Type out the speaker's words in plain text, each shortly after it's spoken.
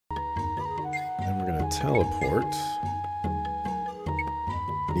then we're going to teleport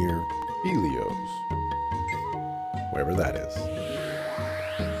near Helios. Wherever that is.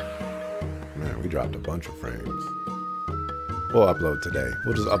 Man, we dropped a bunch of frames. We'll upload today.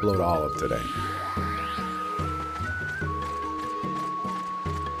 We'll just upload all of today.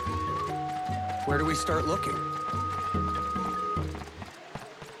 Where do we start looking?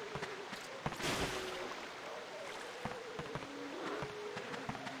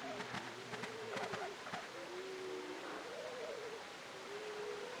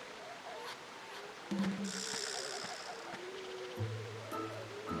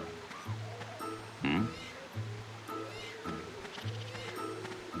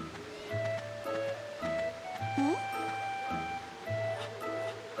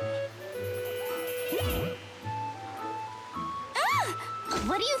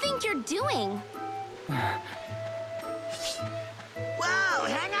 What do you think you're doing? Whoa,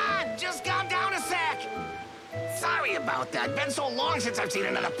 hang on! Just calm down a sec! Sorry about that. Been so long since I've seen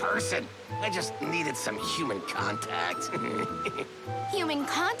another person. I just needed some human contact. Human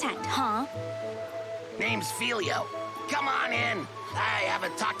contact, huh? Name's Filio. Come on in. I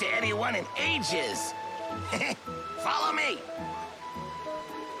haven't talked to anyone in ages. Follow me.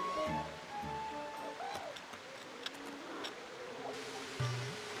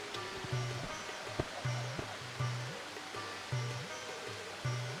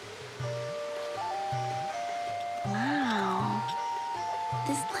 Wow.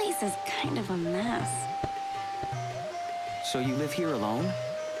 This place is kind of a mess. So you live here alone?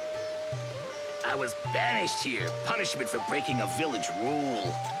 I was banished here, punishment for breaking a village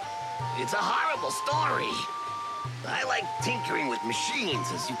rule. It's a horrible story. I like tinkering with machines,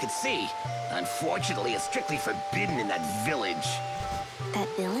 as you can see. Unfortunately, it's strictly forbidden in that village. That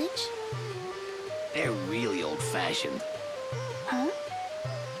village? They're really old-fashioned. Huh?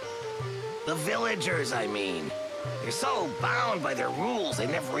 The villagers, I mean. They're so bound by their rules, they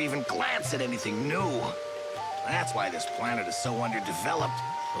never even glance at anything new. That's why this planet is so underdeveloped.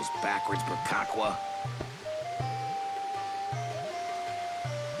 Those backwards Burkaqua.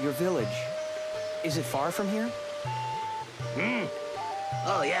 Your village. Is it far from here?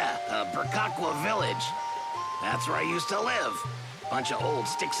 Oh yeah, Burkaqua Village. That's where I used to live. Bunch of old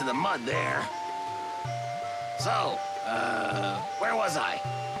sticks in the mud there. So, where was I?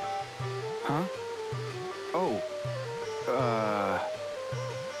 Huh? Oh.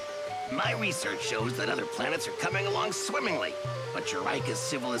 My research shows that other planets are coming along swimmingly, but Eureka's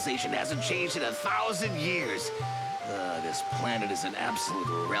civilization hasn't changed in 1,000 years. This planet is an absolute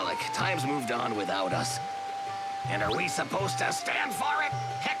relic. Time's moved on without us. And are we supposed to stand for it?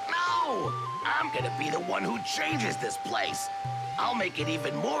 Heck no! I'm gonna be the one who changes this place. I'll make it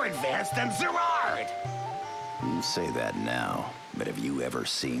even more advanced than Zerard! You say that now, but have you ever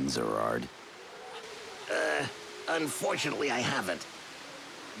seen Zerard? Unfortunately I haven't.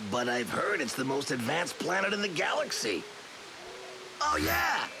 But I've heard it's the most advanced planet in the galaxy. Oh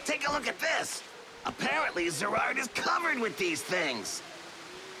yeah! Take a look at this! Apparently Zerard is covered with these things!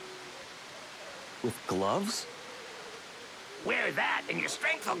 With gloves? Wear that and your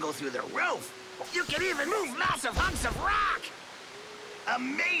strength will go through the roof! You can even move massive hunks of rock!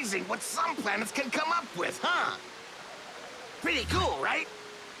 Amazing what some planets can come up with, huh? Pretty cool, right?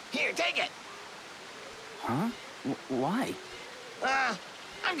 Here, take it! Huh? Why?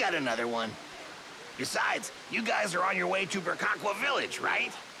 I've got another one. Besides, you guys are on your way to Burkaqua Village,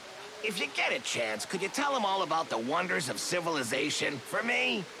 right? If you get a chance, could you tell them all about the wonders of civilization for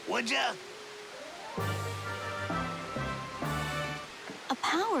me? Would ya? A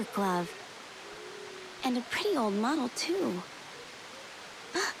power glove. And a pretty old model, too.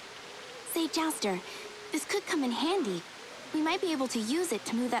 Say, Jouster, this could come in handy. We might be able to use it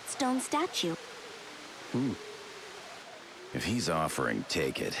to move that stone statue. If he's offering,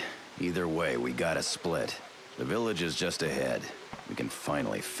 take it. Either way, we gotta split. The village is just ahead. We can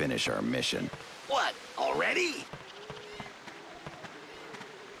finally finish our mission. What, already?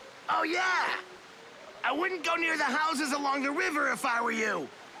 Oh yeah! I wouldn't go near the houses along the river if I were you!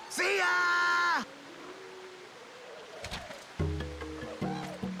 See ya!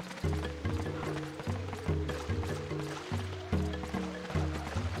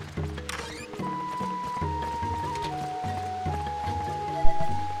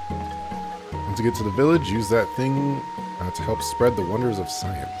 To get to the village, use that thing to help spread the wonders of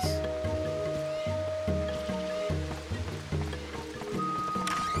science.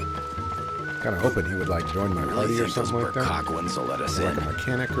 Kind of hoping he would like join my party or something like that. Burkaquans will let us Like in. a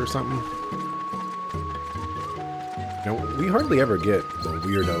mechanic or something. You know, we hardly ever get the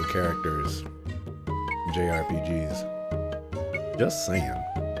weirdo characters in JRPGs. Just saying.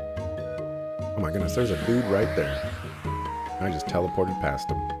 Oh my goodness, there's a dude right there. I just teleported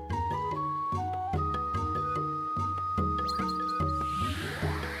past him.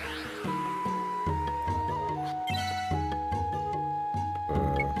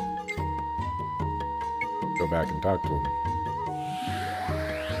 Go back and talk to him.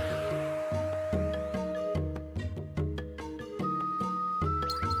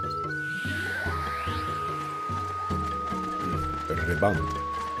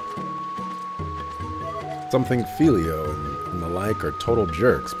 Something Filio and the like are total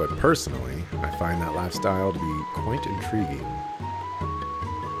jerks, but personally, I find that lifestyle to be quite intriguing.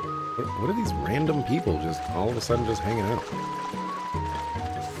 What are these random people just all of a sudden just hanging out?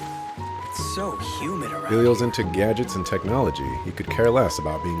 It's so humid around Filio's here. into gadgets and technology. He could care less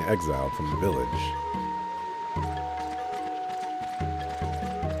about being exiled from the village.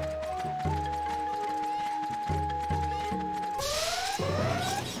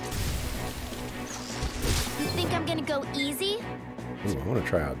 You think I'm gonna go easy? Ooh, I want to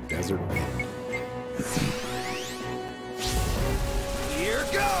try out Desert Wind. Here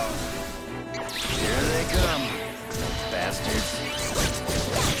goes! Here they come, bastards.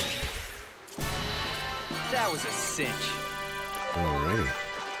 That was a cinch. Alrighty.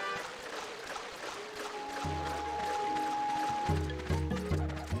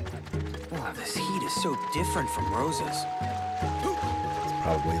 Wow, this heat is so different from Rosa's. It's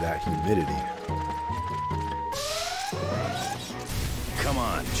probably that humidity. Come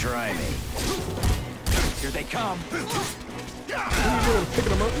on, try me. Here they come. What are you doing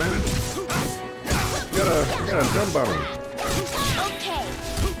picking them up, man? You gotta jump on him. Okay.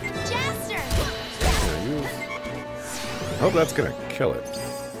 Jaster! Yeah, you... I hope that's gonna kill it. I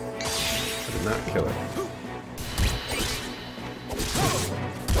did not kill it.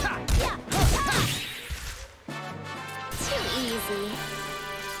 Too easy.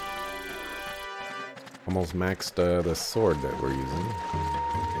 Almost maxed the sword that we're using.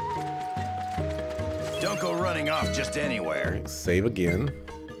 Don't go running off just anywhere. Save again.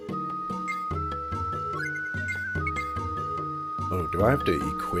 Oh, do I have to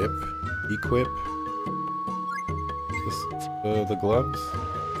equip this, the gloves?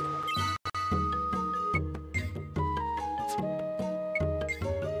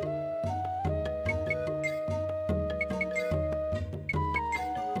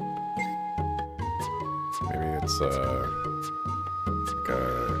 Maybe it's like a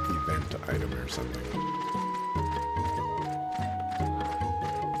event item or something.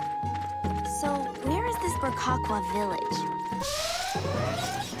 So, where is this Burkakwa village?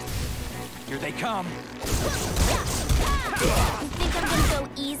 Here they come. You think I'm gonna go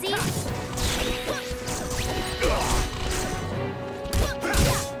easy?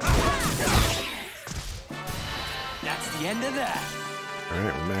 That's the end of that.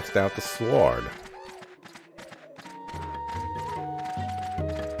 Alright, we maxed out the sword.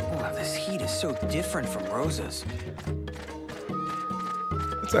 Wow, this heat is so different from Rosa's.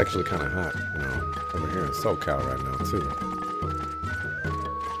 It's actually kind of hot, you know, over here in SoCal right now, too.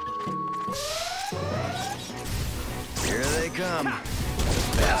 Here they come,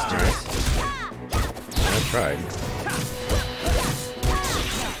 bastards. I tried.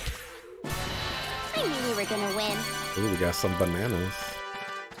 I knew we were gonna win. Ooh, we got some bananas.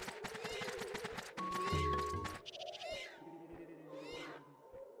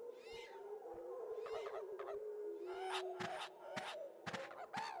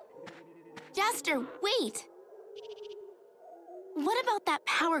 Jaster, wait! What about that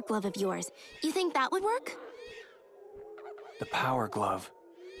power glove of yours? You think that would work? The power glove.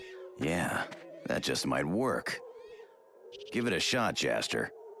 Yeah, that just might work. Give it a shot, Jaster.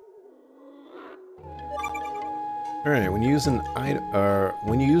 All right, when you use an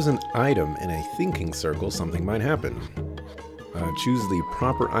item in a thinking circle, something might happen. Choose the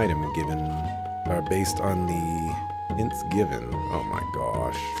proper item given, based on the hints given. Oh my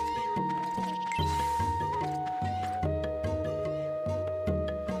gosh.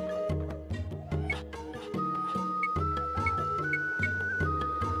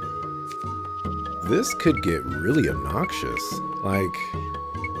 This could get really obnoxious. Like,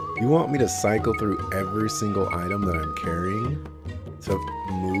 you want me to cycle through every single item that I'm carrying to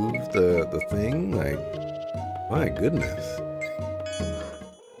move the thing? Like, my goodness.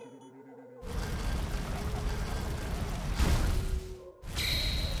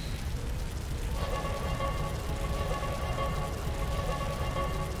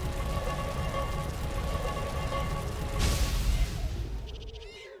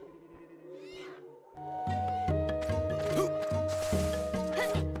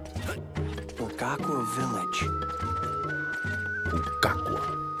 Burkakwa village. Ukakwa.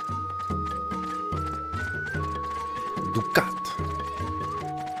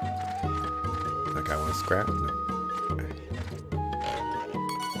 scrap? No. Okay.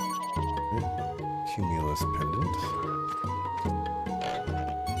 Cumulus pendant.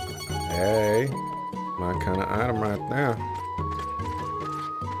 Hey, my kind of item right there.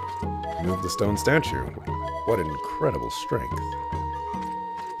 Move the stone statue. What incredible strength.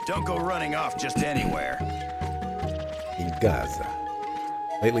 Don't go running off just anywhere. In Gaza.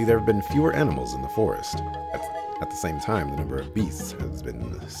 Lately, there have been fewer animals in the forest. At the same time, the number of beasts has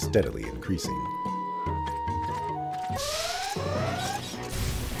been steadily increasing.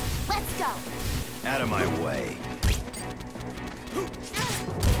 Let's go. Out of my way.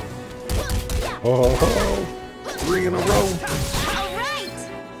 Oh, ho, ho. 3 in a row. All right.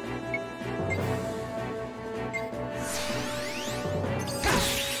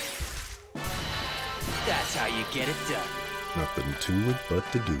 That's how you get it done. Nothing to it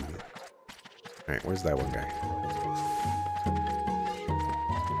but to do it. Alright, where's that one guy?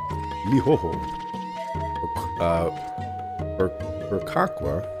 Lihoho.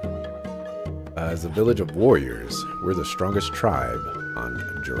 Burkakwa is a village of warriors. We're the strongest tribe on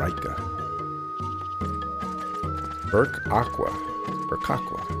Jaraika. Burkakwa.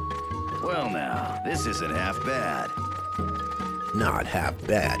 Well now, this isn't half bad. Not half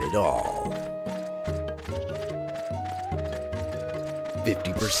bad at all.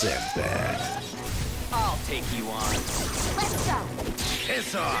 50% bad. I'll take you on. Let's go.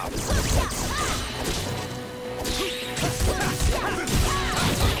 Piss off!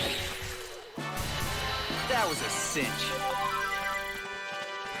 That was a cinch.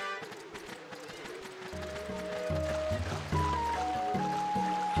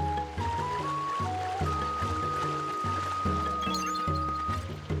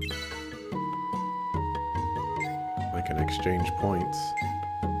 I can exchange points.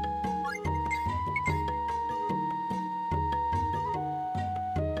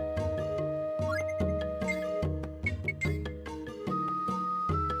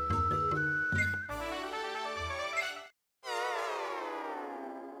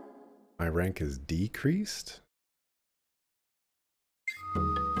 My rank is decreased?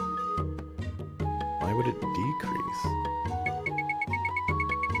 Why would it decrease?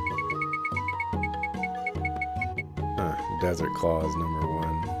 Desert Claw is number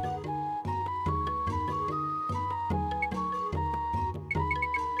 1.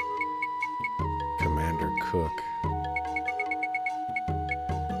 Commander Cook.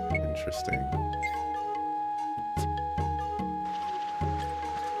 Interesting.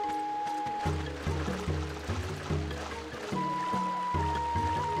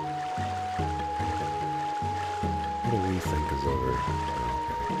 What do we think is over?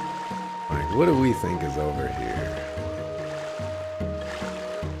 Okay. Like, what do we think is over here?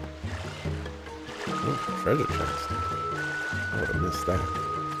 Treasure chest. I would have missed that.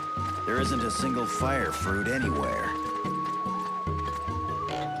 There isn't a single fire fruit anywhere.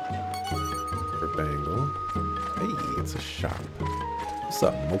 For Bangle. Hey, it's a shop. What's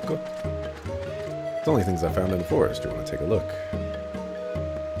up, Mocha? It's only things I found in the forest. You want to take a look?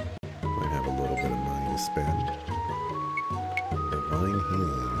 Might have a little bit of money to spend. Divine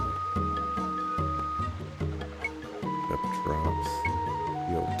healing. Up drops.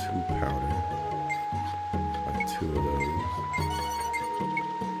 CO2 powder. 2 of those.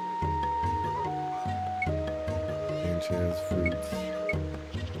 Sanchez fruits.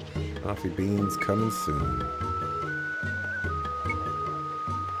 Coffee beans coming soon.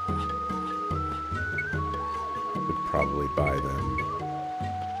 Could probably buy them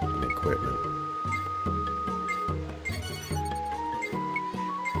some equipment.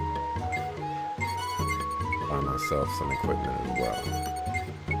 Buy myself some equipment as well.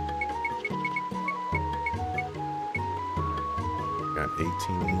 Got 18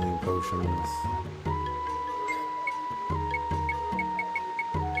 healing potions.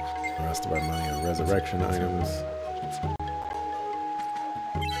 The rest of our money are resurrection items.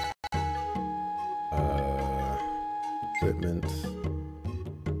 Equipment.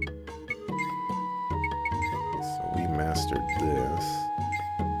 So we mastered this.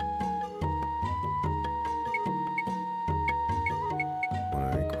 When I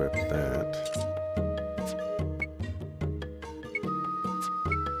equip that.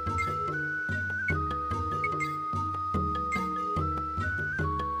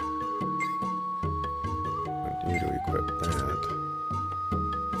 To equip that.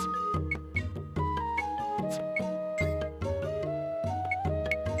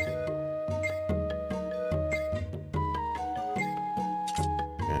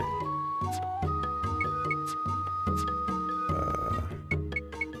 Okay.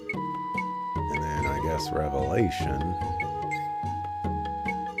 And then I guess Revelation.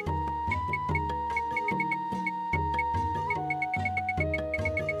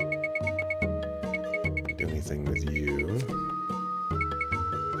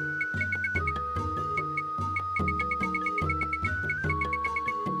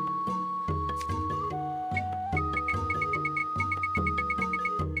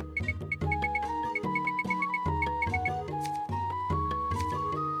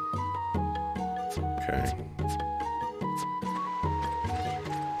 Okay.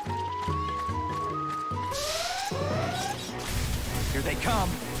 Here they come.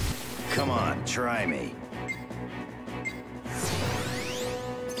 Come on, try me.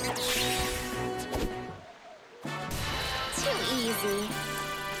 Too easy.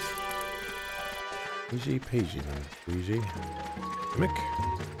 Easy peasy, man. Easy. Mick.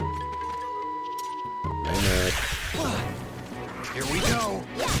 Hey, Mick. Here we go.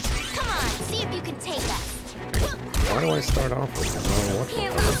 Come on, see if you can take us. Why do I start off with this? Oh, what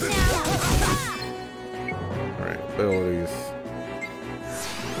Can't the lose now. Alright, abilities.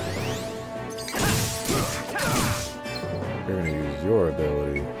 You're gonna use your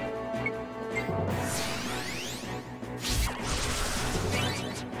ability.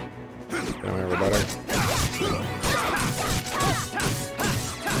 Come on, everybody.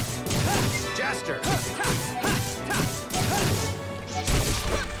 Jester.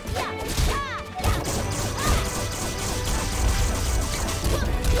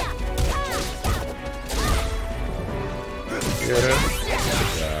 Get it?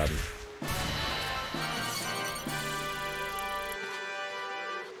 Good job.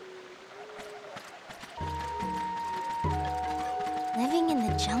 Living in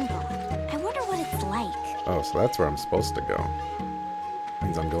the jungle. I wonder what it's like. Oh, so that's where I'm supposed to go.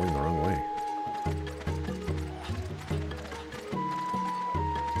 Means I'm going the wrong way.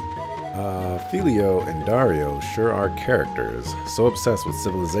 Filio and Dario sure are characters, so obsessed with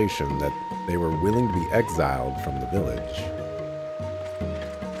civilization that they were willing to be exiled from the village.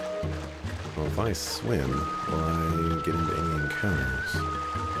 Well, if I swim, will I get into any encounters?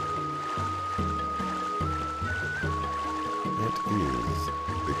 That is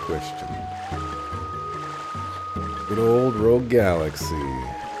the question. Good old Rogue Galaxy.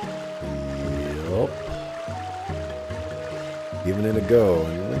 Yup. Giving it a go,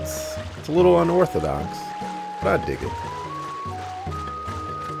 and it's a little unorthodox, but I dig it.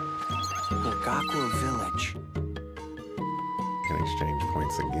 Lagakwa Village. Can exchange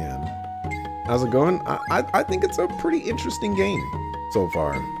points again. How's it going? I think it's a pretty interesting game so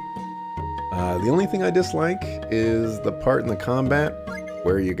far. The only thing I dislike is the part in the combat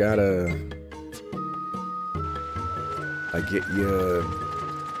where you gotta, like,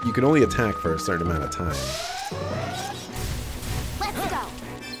 you can only attack for a certain amount of time. Let's go.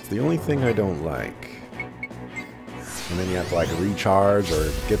 It's the only thing I don't like. And then you have to, like, recharge or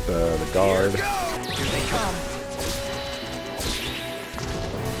get the guard. Here they come.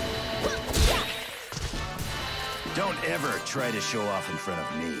 Don't ever try to show off in front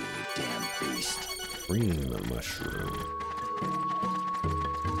of me, you damn beast. Green mushroom.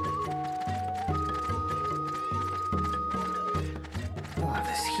 Wow,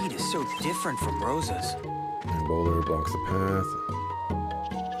 this heat is so different from Rosa's. And boulder blocks the path.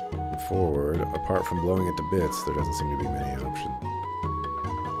 And forward, apart from blowing it to bits, there doesn't seem to be many options.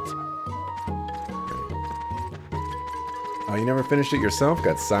 Okay. Oh, you never finished it yourself?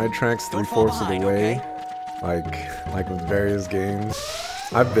 Got sidetracks Don't fall 3/4 of the behind, way? okay? Like with various games?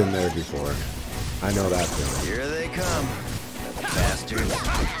 I've been there before. I know that feeling. Here they come, the bastards.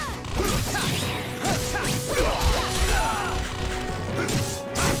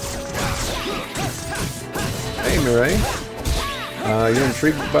 Hey, Mireille. You're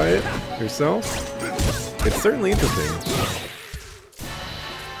intrigued by it yourself? It's certainly interesting.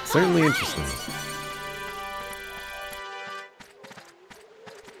 Certainly interesting.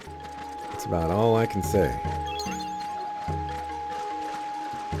 That's about all I can say.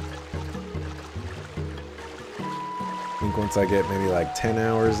 I think once I get maybe like 10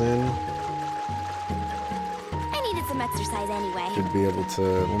 hours in, I needed some exercise anyway. should be able to,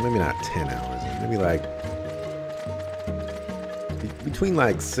 well, maybe not 10 hours in, maybe like between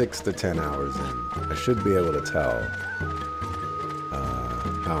like 6 to 10 hours in, I should be able to tell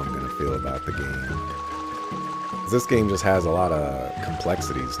how I'm gonna feel about the game. 'Cause this game just has a lot of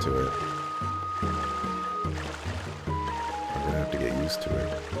complexities to it. I'm gonna have to get used to it.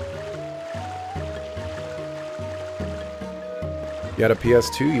 If you had a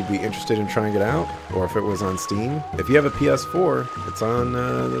PS2, you'd be interested in trying it out, or if it was on Steam. If you have a PS4, it's on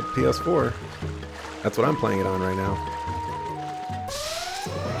the PS4. That's what I'm playing it on right now.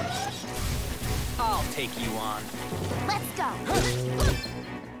 I'll take you on. Let's go.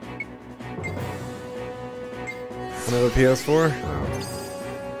 Another PS4? Oh.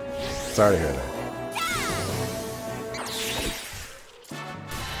 Sorry to hear that.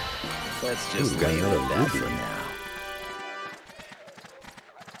 Let's just Ooh, got leave another it that ruby. for now.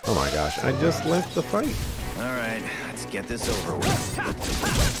 Oh my gosh, I just left the fight. All right, let's get this over with.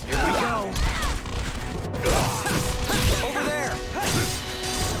 Here we go. Over there.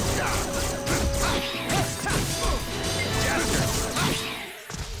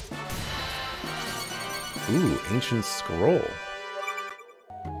 Ooh, ancient scroll.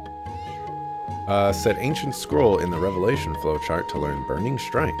 Set ancient scroll in the revelation flowchart to learn Burning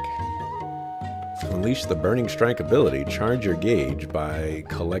Strike. To unleash the Burning Strike ability, charge your gauge by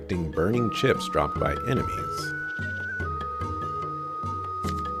collecting burning chips dropped by enemies.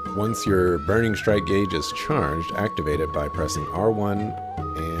 Once your Burning Strike gauge is charged, activate it by pressing R1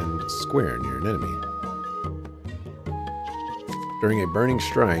 and square near an enemy. During a Burning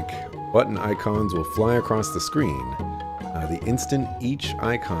Strike, button icons will fly across the screen. The instant each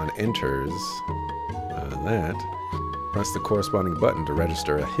icon enters that, press the corresponding button to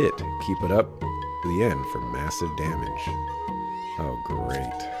register a hit. Keep it up to the end for massive damage. Oh,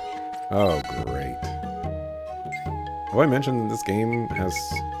 great. Oh, great. Have I mentioned that this game has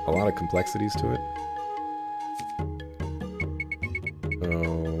a lot of complexities to it? So,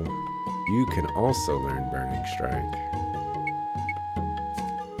 you can also learn Burning Strike.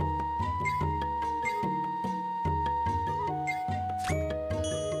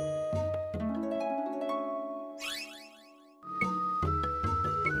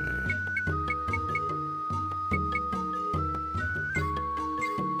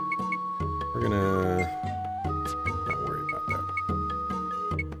 We're gonna not worry about that.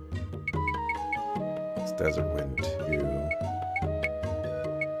 It's Desert Wind 2.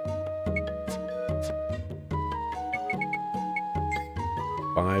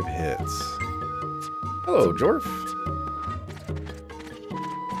 Five hits. Hello, Jorf.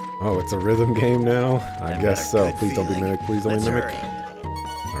 Oh, it's a rhythm game now? I guess so. Please don't be Mimic. Please don't be Mimic.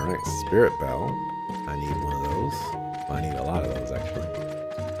 Alright, Spirit Bell. I need one of those. Well, I need a lot of those, actually.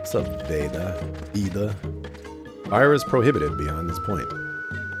 What's up, Veda? Fire is prohibited beyond this point.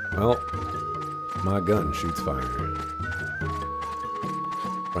 Well, my gun shoots fire.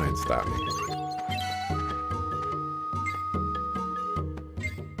 Try and stop me.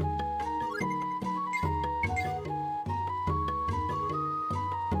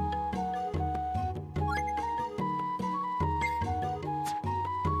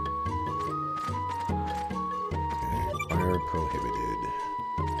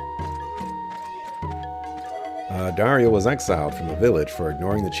 Dario was exiled from the village for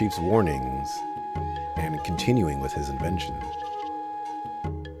ignoring the chief's warnings and continuing with his invention.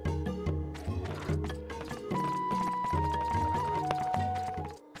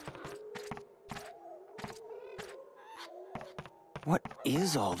 What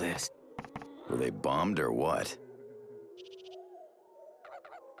is all this? Were they bombed or what?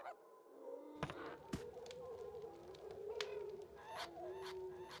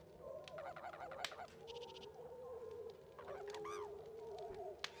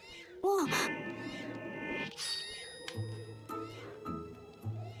 Whoa.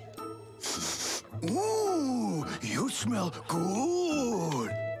 Ooh, you smell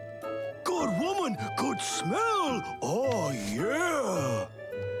good. Good woman, good smell. Oh, yeah.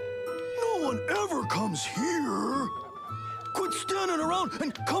 No one ever comes here. Quit standing around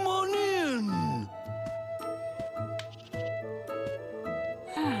and come on in.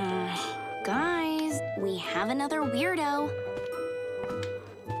 Guys, we have another weirdo.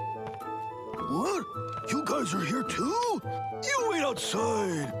 What? You guys are here too? You wait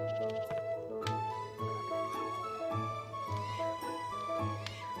outside.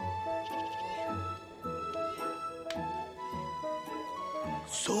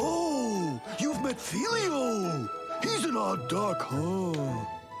 So, you've met Filio. He's an odd duck, huh?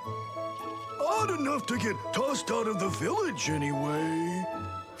 Odd enough to get tossed out of the village anyway.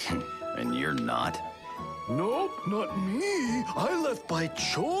 And you're not? Nope, not me. I left by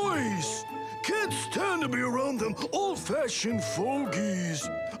choice. Can't stand to be around them old-fashioned fogies.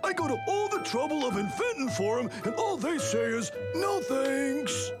 I go to all the trouble of inventing for them, and all they say is, no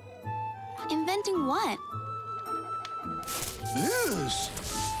thanks. Inventing what? This.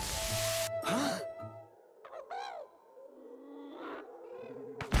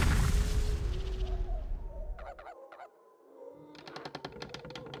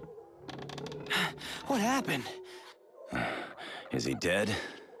 What happened? Is he dead?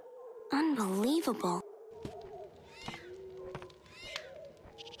 Unbelievable.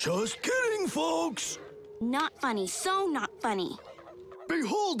 Just kidding, folks. Not funny, so not funny.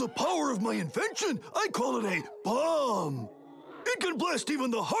 Behold the power of my invention. I call it a bomb. It can blast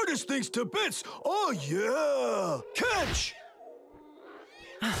even the hardest things to bits. Oh, yeah. Catch!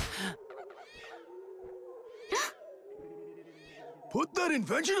 Put that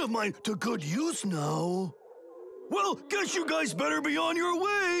invention of mine to good use now. Well, guess you guys better be on your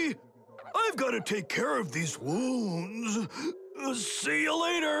way. I've got to take care of these wounds. See you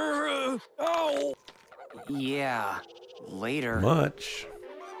later. Ow! Yeah, later. Much.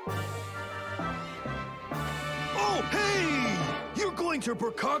 to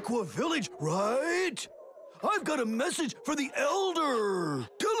Burkaqua Village, right? I've got a message for the Elder.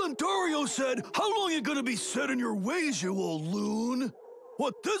 Dylan Dario said, how long you gonna be set in your ways, you old loon?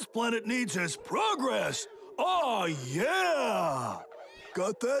 What this planet needs is progress. Oh, yeah.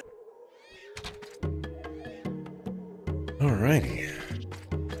 Got that? Alrighty.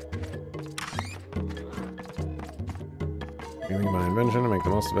 Using my invention to make the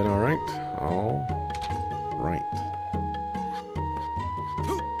most of it, alright? Alright.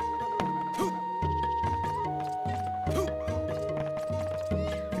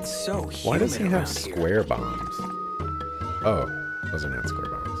 It's so humid. Why does he have around square bombs? Oh, those are not square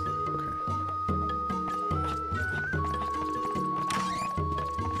bombs.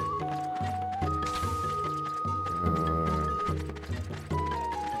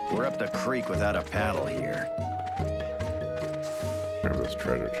 We're up the creek without a paddle here. Grab this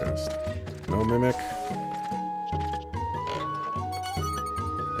treasure chest. No mimic.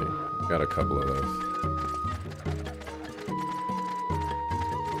 Okay, got a couple of those.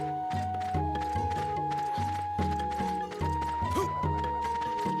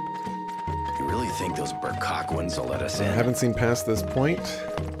 You really think those Burkaquans will let us I in? haven't seen past this point.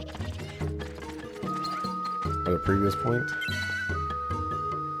 Or the previous point.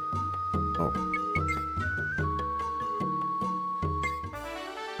 Oh.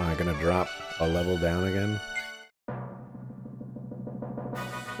 Am I gonna drop a level down again?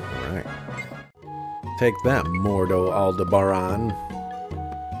 Alright. Take that, Mordo Aldebaran.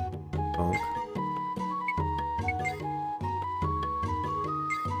 Punk.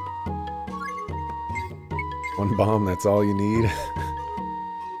 One bomb, that's all you need.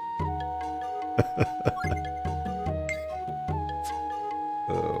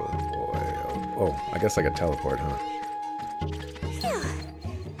 Oh boy. Oh, I guess I could teleport, huh? Phew.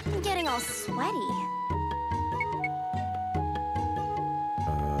 I'm getting all sweaty.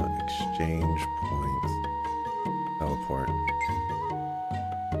 Exchange points. Teleport.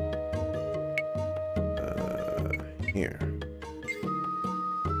 Here.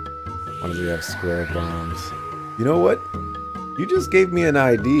 Why does he have square bombs? You know what? You just gave me an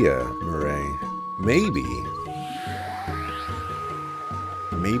idea, Murray. Maybe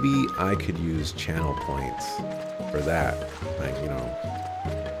I could use channel points for that. Like, you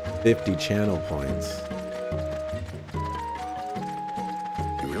know, 50 channel points.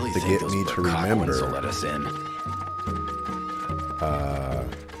 You really to think get those me to Burkaquans remember. will let us in?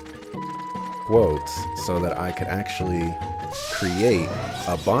 Quotes so that I could actually create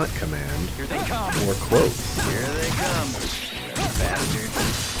a bot command Here they come. for quotes. Here they come, bastards.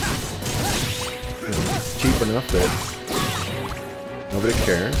 It's cheap enough that nobody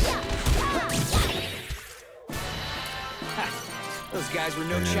cares. Those guys were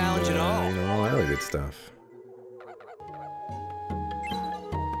no And, challenge at all. You know, all that other good stuff.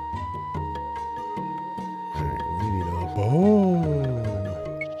 Alright, we need a bow.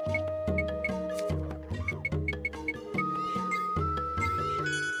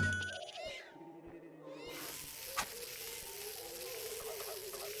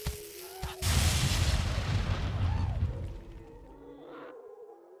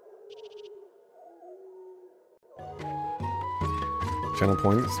 Channel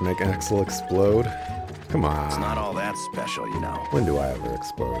points make Axel explode. Come It's on. not all that special, you know. When do I ever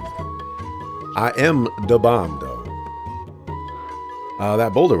explode? I am the bomb, though.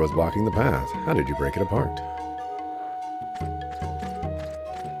 That boulder was blocking the path. How did you break it apart?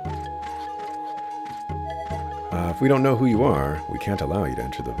 If we don't know who you are, we can't allow you to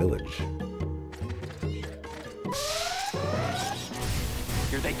enter the village.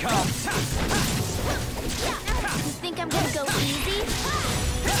 Here they come. You think I'm gonna go easy?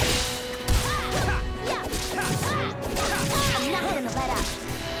 I'm not gonna let up.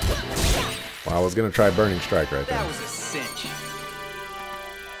 Well, I was gonna try Burning Strike right That there. was a cinch.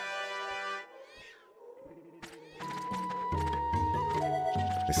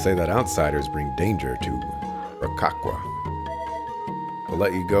 They say that outsiders bring danger to Burkaqua. We'll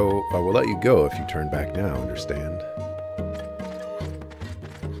let you go. We'll let you go if you turn back now. Understand?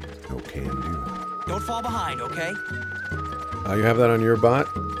 No can do. Don't fall behind, okay? You have that on your bot,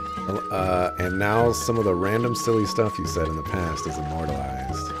 and now some of the random silly stuff you said in the past is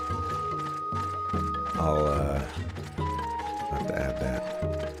immortalized. I'll have to add that.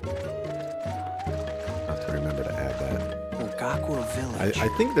 I'll have to remember to add that. Burkaqua Village. I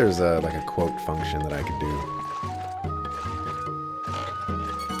think there's like a quote function that I could do.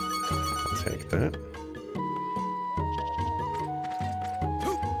 I'll take that.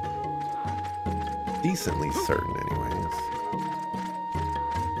 Decently certain, anyways.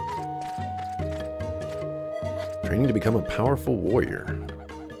 Training to become a powerful warrior.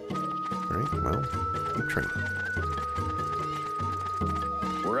 Alright, well, keep training.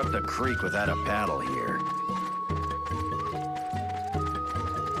 We're up the creek without a paddle here.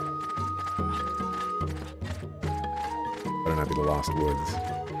 Better not be the Lost Woods.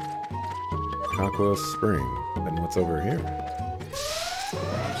 Cockwell Spring. And what's over here?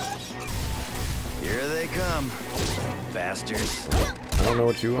 Here they come, bastards. I don't know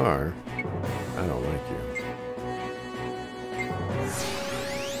what you are. I don't like you.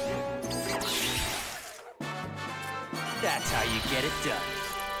 That's how you get it done.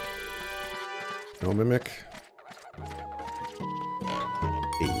 No mimic.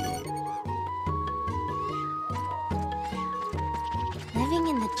 Hey. Living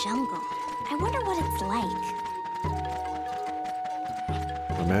in the jungle. I wonder what it's like.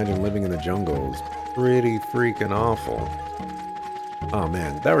 Imagine living in the jungle is pretty freaking awful. Oh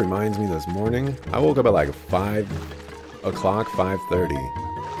man, that reminds me this morning. I woke up at like 5 o'clock, 5:30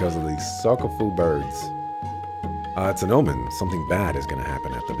 because of these Sokofu birds. It's an omen. Something bad is going to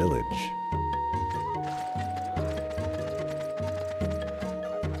happen at the village.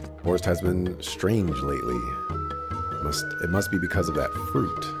 Forest has been strange lately. It must be because of that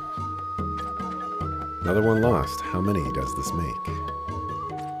fruit. Another one lost. How many does this make?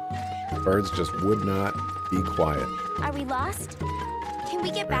 Birds just would not be quiet. Are we lost? Can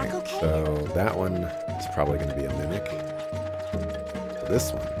we get back okay? So that one is probably going to be a mimic.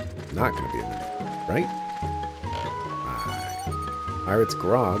 This one, not going to be a mimic, right? Pirate's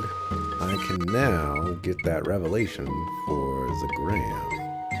Grog. I can now get that revelation for Zagram.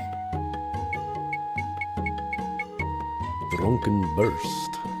 Drunken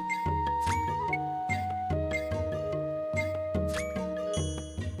Burst.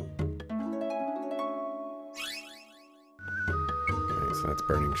 Okay, so that's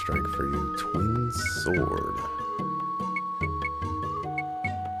Burning Strike for you. Twin Sword.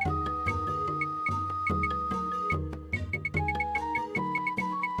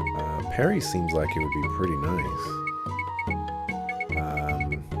 Parry seems like it would be pretty nice.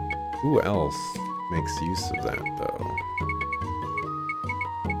 Who else makes use of that, though?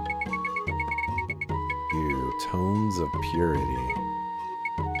 You, Tones of Purity.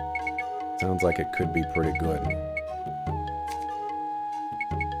 Sounds like it could be pretty good.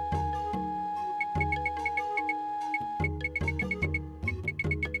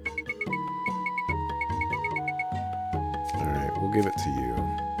 Alright, we'll give it to you.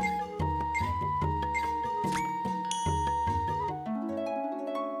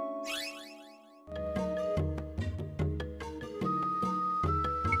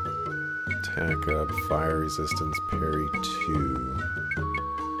 Attack up, fire resistance, parry 2.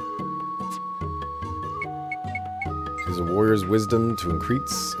 Use a warrior's wisdom to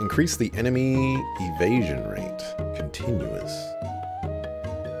increase the enemy evasion rate. Continuous.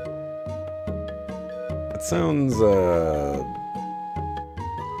 That sounds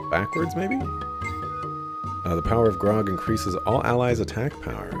backwards, maybe? The power of Grog increases all allies' attack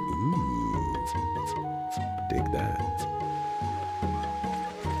power. Ooh. Dig that.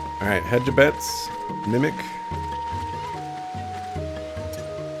 Alright, hedge your bets. Mimic.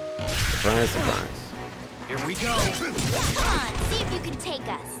 Surprise, surprise. Here we go. Come on, see if you can take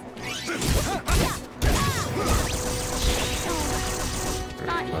us.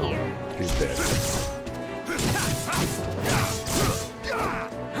 Not here. He's dead.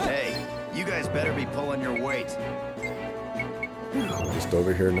 Hey, you guys better be pulling your weight. I'm just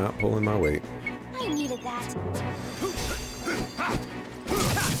over here not pulling my weight. I needed that.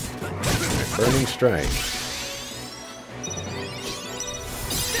 Burning Strike.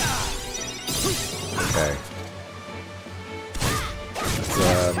 Okay.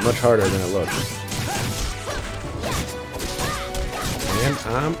 It's much harder than it looks. And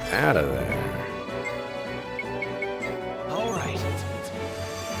I'm out of there. All right.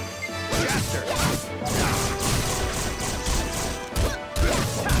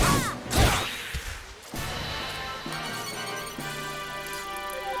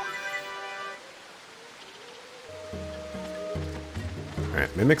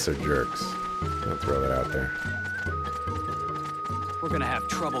 Alright, mimics are jerks. I'll throw that out there. We're gonna have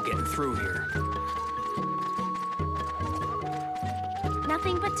trouble getting through here.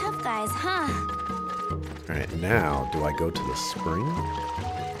 Nothing but tough guys, huh? Alright, now do I go to the spring?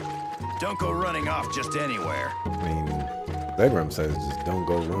 Don't go running off just anywhere. I mean, Zagram says just don't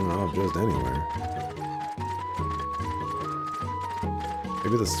go running off just anywhere.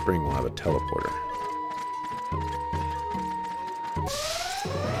 Maybe the spring will have a teleporter.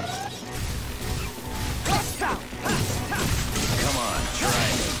 Come on, try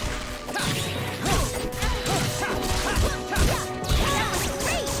it.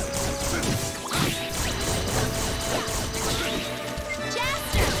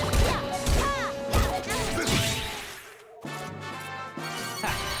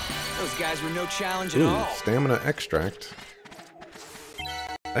 guys were no challenge at Ooh, all. stamina extract.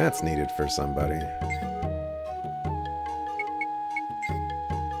 That's needed for somebody.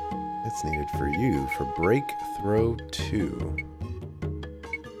 It's needed for you for Break Throw 2.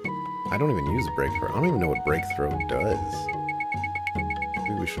 I don't even use Break Throw. I don't even know what Break Throw does.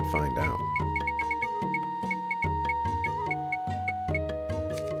 Maybe we should find out.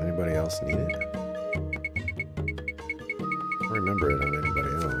 Anybody else need it? I don't remember it on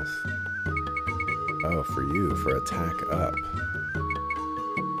anybody else. Oh, for you, for attack up.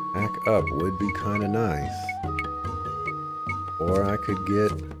 Attack up would be kind of nice. Or I could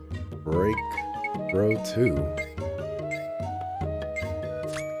get Break Throw 2.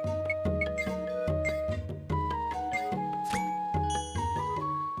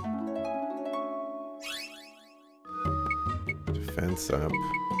 Defense up.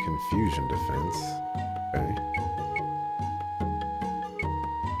 Confusion defense. Okay.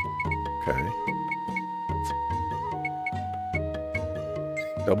 Okay.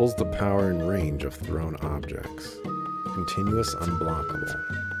 Doubles the power and range of thrown objects. Continuous unblockable.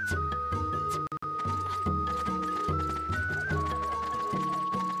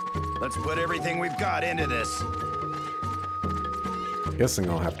 Let's put everything we've got into this. Guessing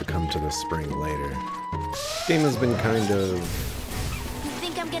I'll have to come to the spring later. This game has been kind of You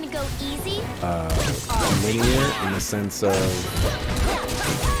think I'm gonna go easy? linear in the sense of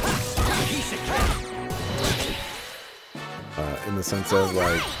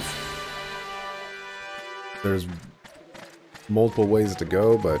like there's multiple ways to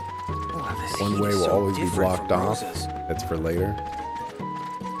go, but one way will always be blocked off. That's for later.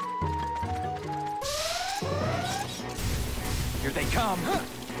 Here they come.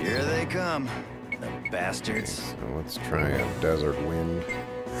 Here they come. The bastards. So let's try a desert wind.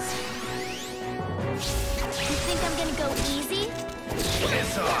 You think I'm gonna go easy?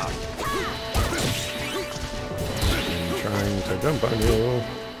 Piss off. I'm trying to jump on you.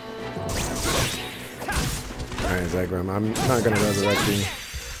 Alright, Zagram, I'm not gonna resurrect you.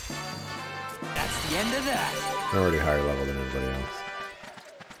 That's the end of that. I'm already higher level than everybody else.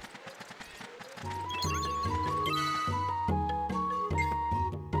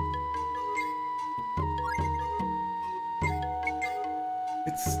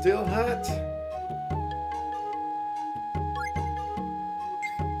 It's still hot.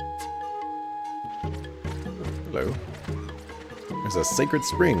 Hello. There's a sacred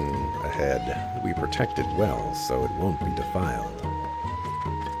spring ahead. We protect it well, so it won't be defiled.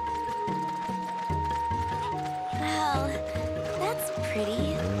 Wow, that's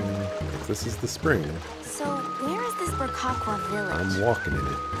pretty. This is the spring. So, where is this Burkakwa village? I'm walking in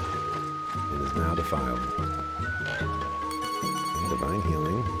it. It is now defiled. And divine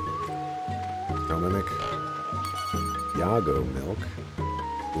healing. I'll mimic Yago milk.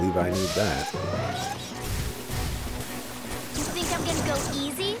 Believe I need that. You think I'm gonna go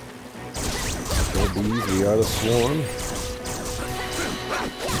easy? Kill bees, we are the swarm.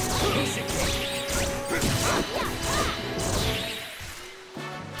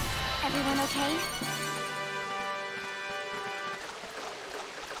 Everyone okay?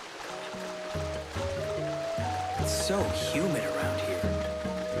 It's so humid around here.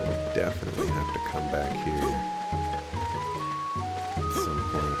 We'll definitely have to come back here at some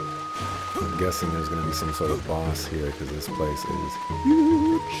point. I'm guessing there's going to be some sort of boss here because this place is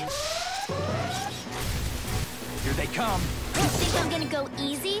huge. Here they come. You think I'm gonna go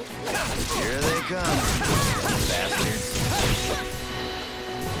easy? Here they come. Bastards.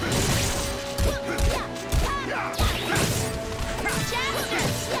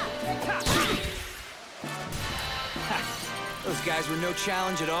 Those guys were no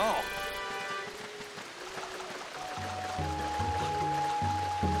challenge at all.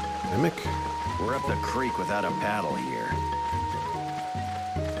 Mimic? We're up the creek without a paddle here.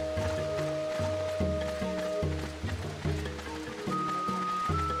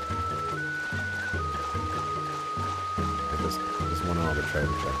 I just want all the treasure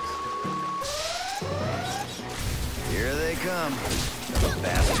checks. Here they come. The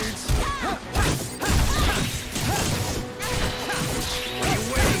bastards. What are you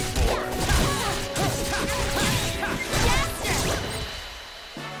waiting for?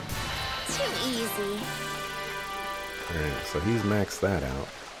 Too easy. Alright, so he's maxed that out.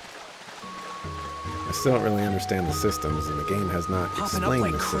 I still don't really understand the systems, and the game has not Popping up explained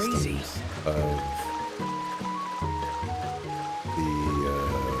like the crazy. systems of the,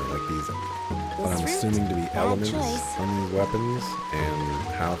 like these, what I'm This route? assuming to be Bad elements choice. on these weapons, and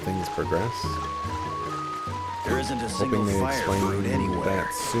how things progress. There isn't a single Hoping they fire explain fruit anywhere.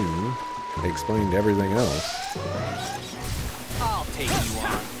 that soon. They explained everything else. I'll take you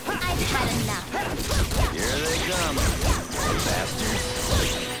on. I've had enough. Here they come, bastards.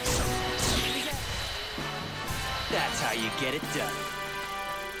 That's how you get it done.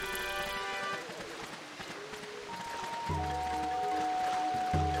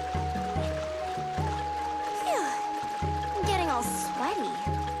 Phew. I'm getting all sweaty.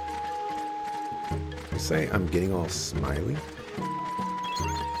 You say I'm getting all smiley?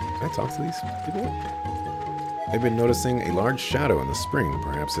 Can I talk to these people? They've been noticing a large shadow in the spring.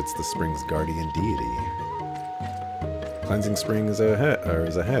 Perhaps it's the spring's guardian deity. Cleansing spring is ahead.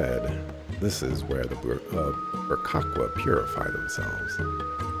 This is where the Burkakwa purify themselves.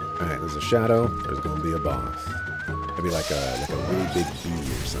 Alright, there's a shadow. There's going to be a boss. Maybe like a really big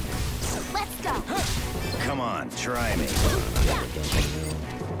bee or something. Let's go. Come on, try me.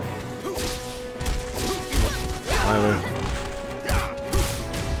 Smiley.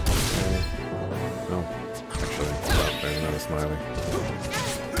 No, actually, there's another Smiley.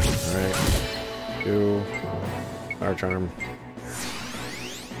 Alright. 2. Fire charm.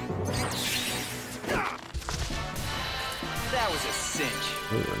 That was a cinch.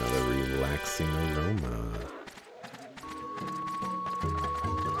 Ooh, another relaxing aroma.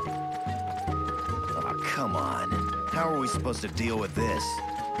 Oh, come on. How are we supposed to deal with this?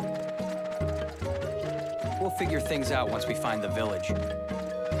 We'll figure things out once we find the village.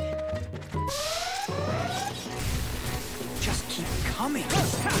 Just keep coming.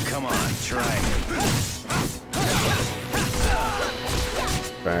 Come on, try me.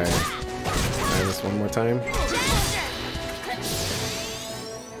 Try this one more time.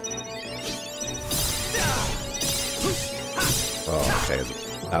 Oh, okay.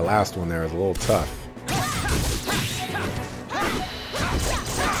 That last one there is a little tough.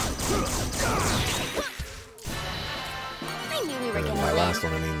 I knew we were And gonna by win. last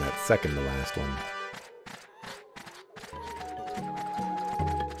one, I mean that second to last one.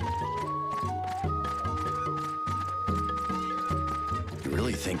 You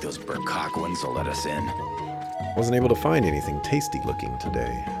really think those Burkakwans will let us in? Wasn't able to find anything tasty looking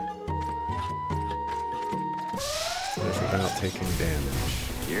today. Just without taking damage.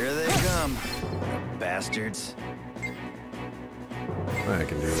 Here they come, bastards. I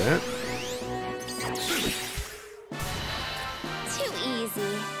can do that. Too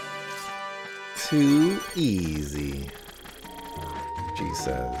easy. Too easy, she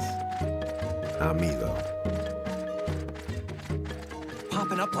says. Not me, though.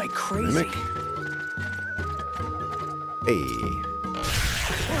 Popping up like crazy. Mimic. Hey.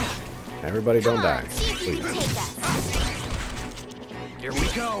 Everybody don't Come die, on, see if you can please. take us. Here we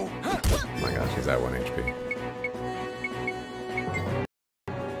go. Oh my gosh, he's at 1 HP.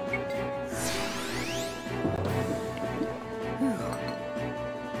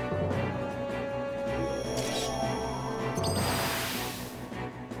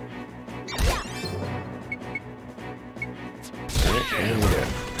 Alright, and we're dead.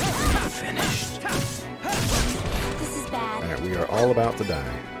 Finished. This is bad. Alright, we are all about to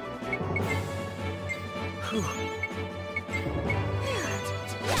die.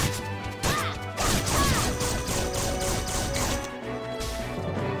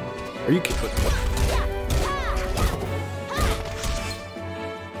 Are you kidding?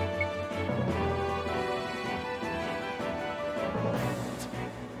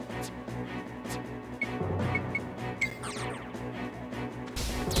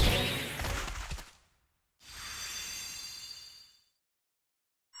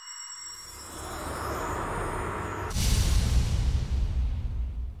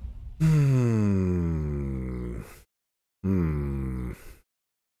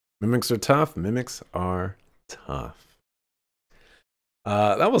 Mimics are tough. Mimics are tough.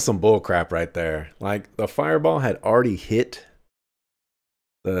 That was some bull crap right there. Like, the fireball had already hit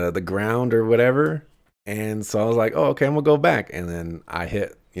the ground or whatever. And so I was like, oh, okay, I'm gonna go back. And then I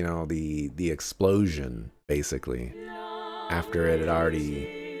hit, you know, the explosion, basically, after it had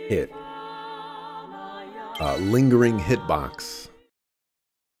already hit. Lingering hitbox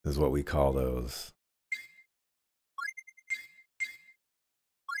is what we call those.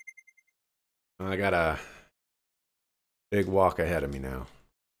 I got a big walk ahead of me now.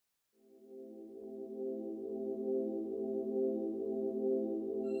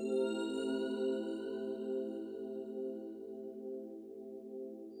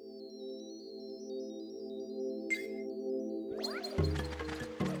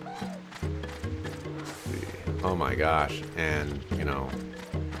 Oh my gosh, and you know,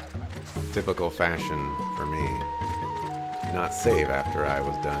 typical fashion for me, not save after I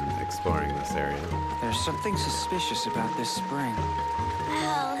was done exploring this area. There's something suspicious about this spring.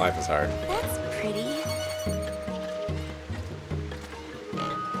 Well, Life is hard. that's pretty.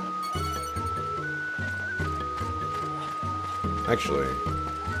 Actually,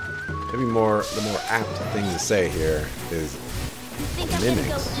 maybe the more apt thing to say here is You think I'm gonna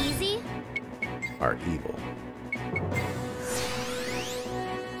go easy? are evil.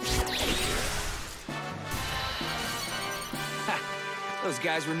 Those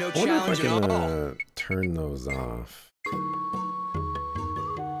guys were no I wonder challenge if I at can all. turn those off.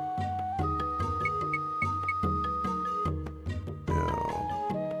 No.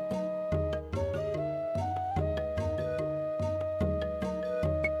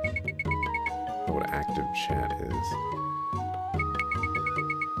 What active chat is.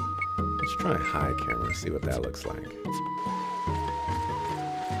 Let's try high camera, see what that looks like.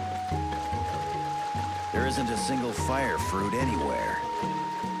 There isn't a single fire fruit anywhere.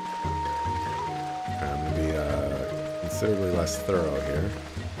 I'm gonna be considerably less thorough here.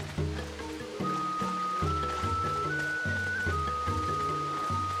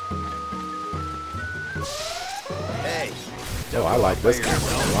 Hey, Oh, I like this camera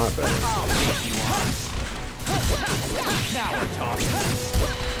a lot better. Now we're talking.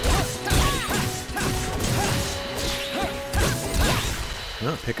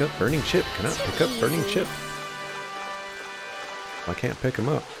 Cannot pick up burning chip. Cannot pick up burning chip. I can't pick them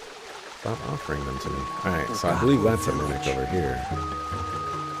up. Stop offering them to me. Alright, so I believe that's a mimic over here.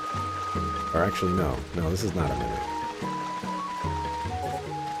 Or actually, no. No, this is not a mimic.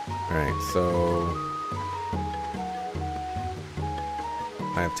 Alright, so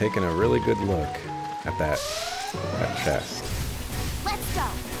I have taken a really good look at that chest. Let's go.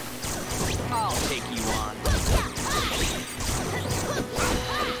 I'll take you on.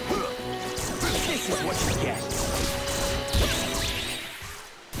 This is what you get.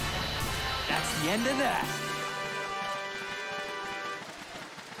 That's the end of that.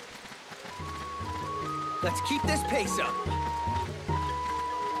 Let's keep this pace up.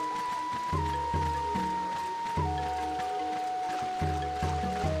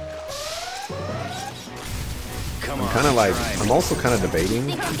 come I'm on. kind of like, try me. I'm also kind of debating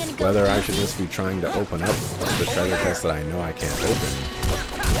whether I should just be trying to open up the treasure chest that I know I can't open,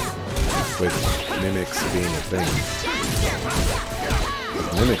 with mimics being a thing.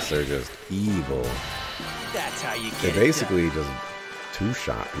 Mimics are just evil. That's how you get They it basically just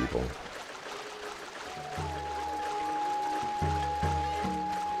two-shot people. done.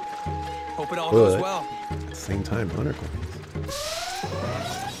 Hope it all goes But well. at the same time, honor coins.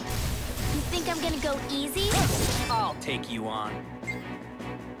 You think I'm gonna go easy? I'll take you on.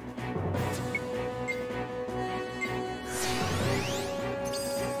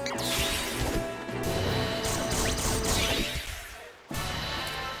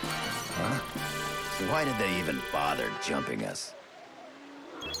 Why did they even bother jumping us?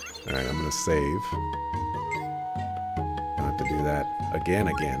 Alright, I'm gonna save. I'll have to do that again.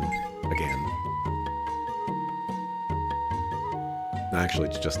 No, actually,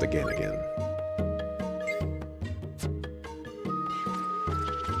 it's just again.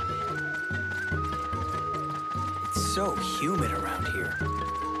 It's so humid around here.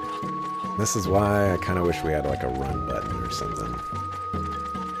 This is why I kind of wish we had like a run button or something.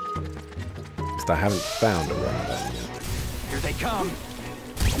 Just I haven't found a run button yet. Here they come.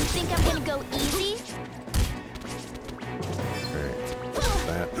 You think I'm gonna go easy? Alright.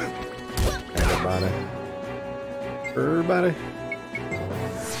 That. Everybody.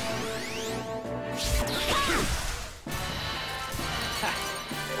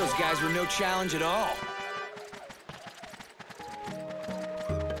 Those guys were no challenge at all.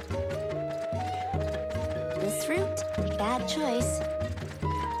 This route? Bad choice.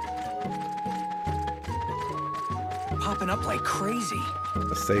 Popping up like crazy.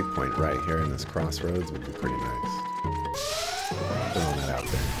 A save point right here in this crossroads would be pretty nice. Throwing that out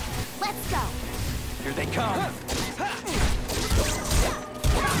there. Let's go. Here they come.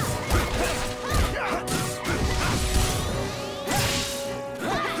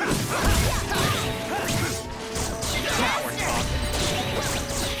 Now we're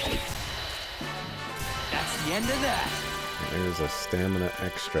talking. That's the end of that. There's a stamina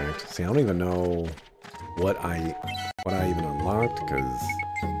extract. See, I don't even know what I even unlocked because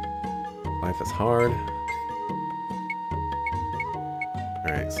life is hard.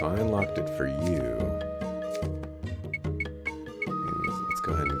 Alright, so I unlocked it for you. And let's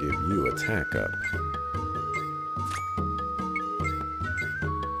go ahead and give you attack up.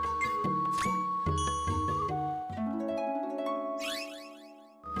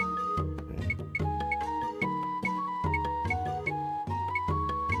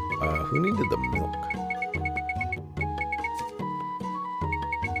 Who needed the milk?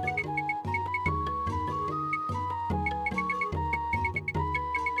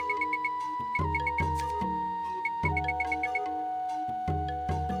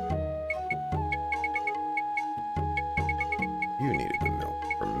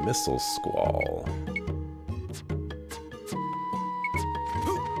 Missile Squall.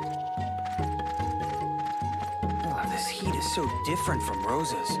 Oh, this heat is so different from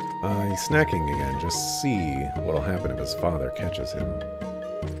Rosa's. He's snacking again. Just see what'll happen if his father catches him.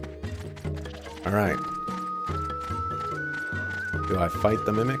 Alright. Do I fight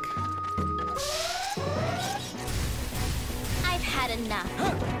the mimic? I've had enough.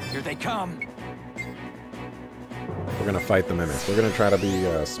 Here they come. We're gonna fight the mimic. We're gonna try to be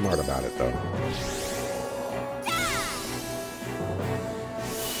smart about it, though.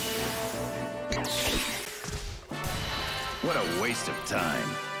 What a waste of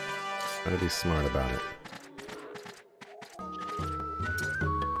time. Try to be smart about it.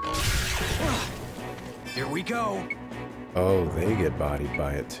 Here we go. Oh, they get bodied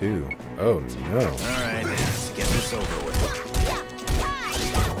by it, too. Oh, no. All right, let's get this over with.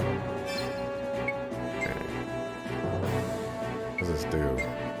 Okay. What does this do?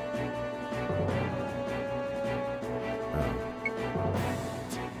 Oh.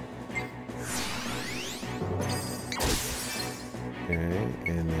 Okay,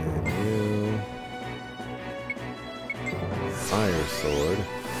 and then you... Fire sword.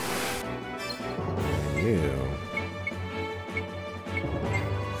 And you...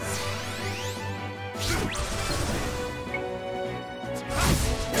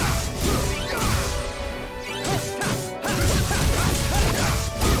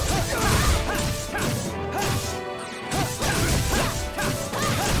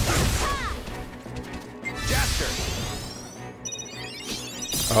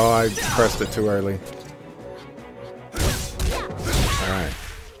 Oh, I pressed it too early. Alright.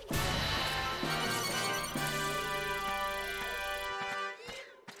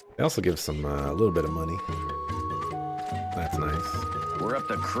 They also give some, a little bit of money. That's nice. We're up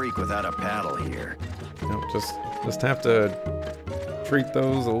the creek without a paddle here. Nope, just have to treat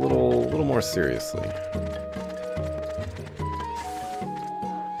those a little more seriously.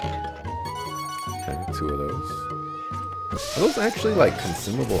 Okay, 2 of those. Are those actually like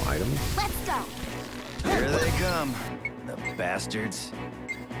consumable items? Let's go. Here they come, the bastards.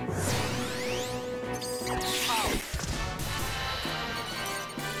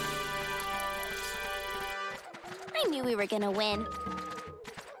 I knew we were gonna win.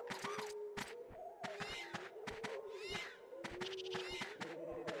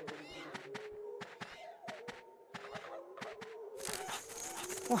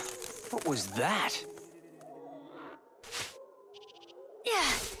 What was that?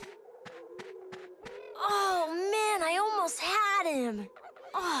 Yeah. Oh man, I almost had him.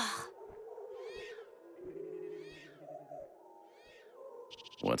 Oh.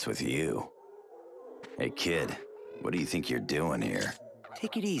 What's with you? Hey kid, what do you think you're doing here?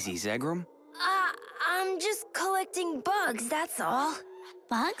 Take it easy, Zegram. I'm just collecting bugs, that's all.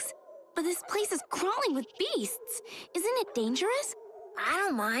 Bugs? But this place is crawling with beasts. Isn't it dangerous? I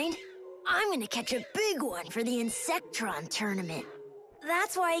don't mind. I'm gonna catch a big one for the Insectron tournament.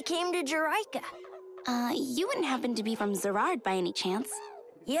 That's why I came to Juraika. You wouldn't happen to be from Zerard by any chance?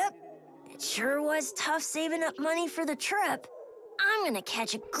 Yep. It sure was tough saving up money for the trip. I'm gonna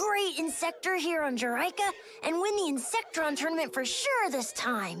catch a great Insector here on Juraika and win the Insectron tournament for sure this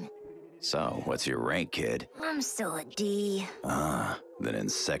time. So, what's your rank, kid? I'm still a D. Then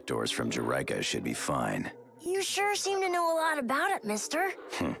Insectors from Juraika should be fine. You sure seem to know a lot about it, mister.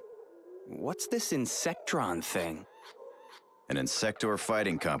 What's this Insectron thing? An Insector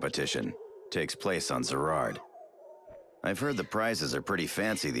fighting competition takes place on Zerard. I've heard the prizes are pretty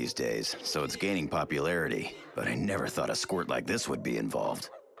fancy these days, so it's gaining popularity, but I never thought a squirt like this would be involved.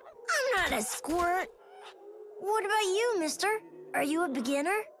 I'm not a squirt. What about you, mister? Are you a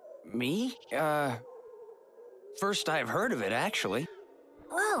beginner? Me? First I've heard of it, actually.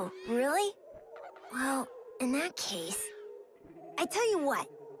 Whoa, really? Well, in that case, I tell you what.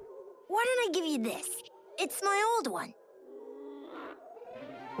 Why don't I give you this? It's my old one.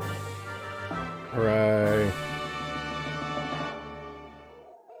 Hooray.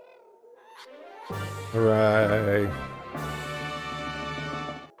 Hooray.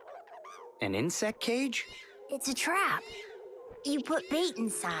 An insect cage? It's a trap. You put bait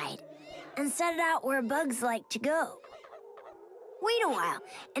inside and set it out where bugs like to go. Wait a while,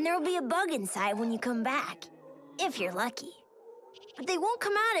 and there'll be a bug inside when you come back, if you're lucky. But they won't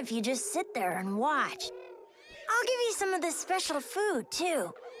come out if you just sit there and watch. I'll give you some of this special food,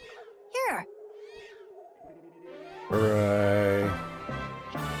 too. Here. Hooray.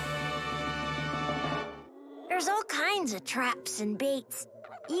 There's all kinds of traps and baits.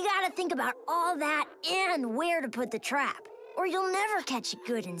 You gotta think about all that and where to put the trap, or you'll never catch a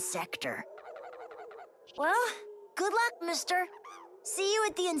good insector. Well, good luck, mister. See you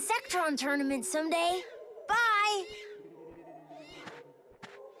at the Insectron tournament someday. Bye!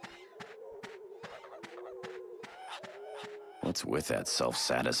 What's with that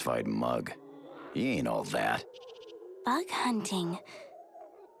self-satisfied mug? He ain't all that. Bug hunting.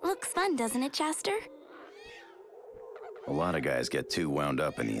 Looks fun, doesn't it, Chester? A lot of guys get too wound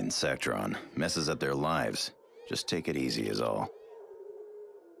up in the Insectron. Messes up their lives. Just take it easy is all.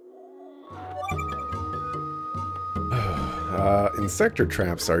 Insector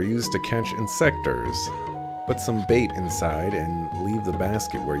traps are used to catch insectors. Put some bait inside and leave the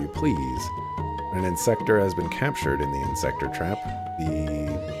basket where you please. When an insector has been captured in the insector trap,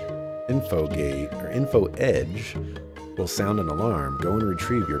 the info gate or info edge will sound an alarm. Go and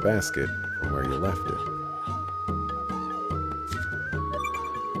retrieve your basket from where you left it.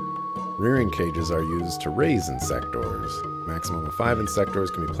 Rearing cages are used to raise insectors. Maximum of 5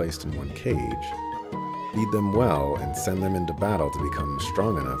 insectors can be placed in one cage. Feed them well and send them into battle to become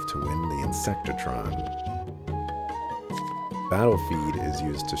strong enough to win the Insectatron. Battle feed is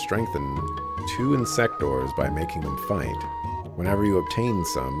used to strengthen 2 insectors by making them fight. Whenever you obtain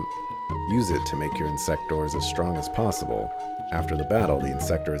some, use it to make your insectors as strong as possible. After the battle, the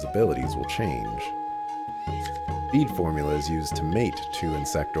insector's abilities will change. Feed formula is used to mate 2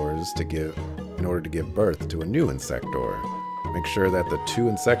 insectors in order to give birth to a new insector. Make sure that the 2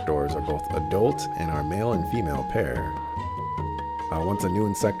 insectors are both adult and are male and female pair. Once a new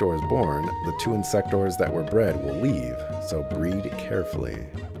insector is born, the 2 insectors that were bred will leave, so breed carefully.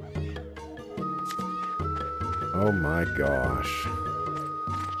 Oh my gosh.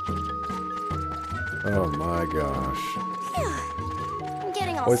 Oh my gosh. I'm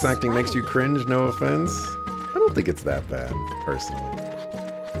getting all Voice acting makes sweaty. you cringe, no offense? I don't think it's that bad, personally.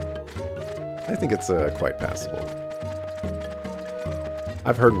 I think it's quite passable.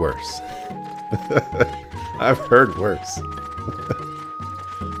 I've heard worse. I've heard worse.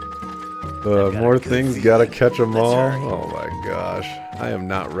 More things, gotta catch them all. Oh my gosh. I am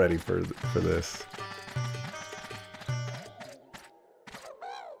not ready for this.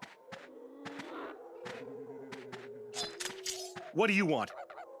 What do you want?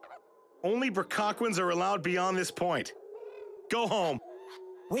 Only Broccoquans are allowed beyond this point. Go home.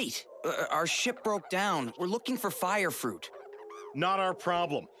 Wait, our ship broke down. We're looking for fire fruit. Not our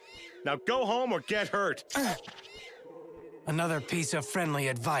problem. Now go home or get hurt. Another piece of friendly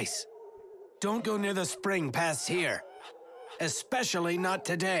advice. Don't go near the spring past here. Especially not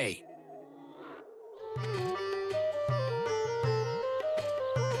today.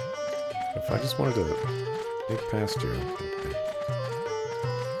 If I just wanted to think past you.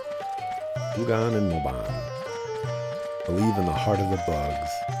 Ugan and Moban. Believe in the heart of the bugs.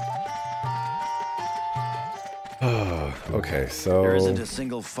 Oh, okay, so There isn't a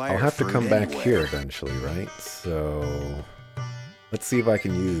single fire I'll have to fruit come back anywhere. here eventually, right? So let's see if I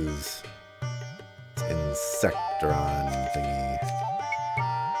can use Insectron thingy.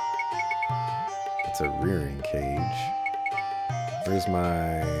 It's a rearing cage. Where's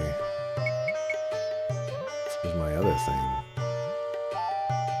my other thing?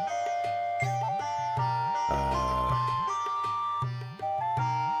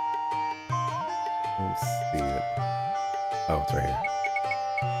 Let's see it. Oh, it's right here.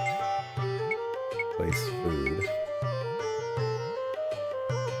 Place food.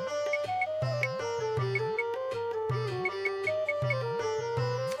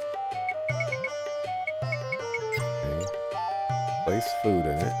 Okay. Place food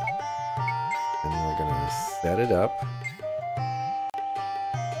in it. And we're gonna set it up.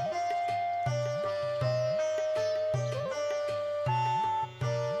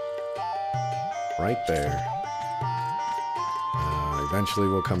 Right there. Eventually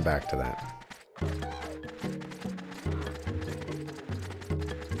we'll come back to that.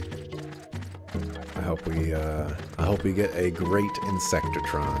 I hope we get a great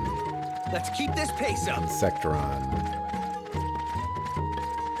Insectatron. Let's keep this pace up. Insectaron.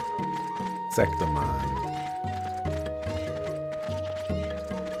 Insectamon.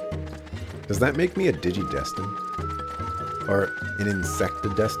 Does that make me a Digidestined? Or an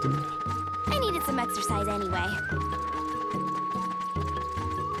Insectadestined? I needed some exercise anyway.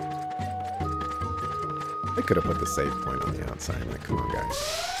 I could have put the save point on the outside. Like, come on, guys.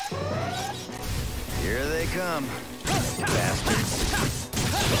 Here they come. Bastards.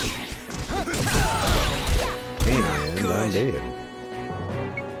 And I'm dead.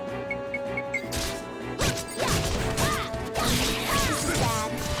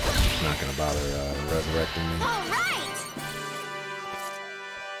 Not gonna bother resurrecting me. All right!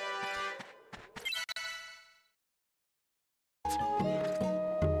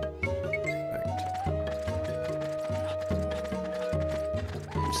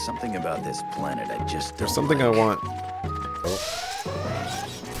 something about this planet I just don't There's something like. I want. Oh.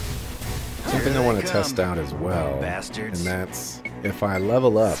 Something I want to test out as well. Bastards. And that's if I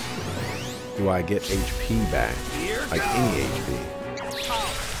level up, do I get HP back? Like any HP?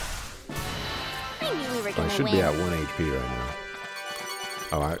 I knew we were I gonna should win. be at 1 HP right now.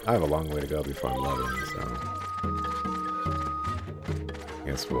 Oh, I have a long way to go before I'm leveling, so I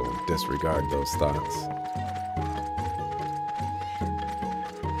guess we'll disregard those thoughts.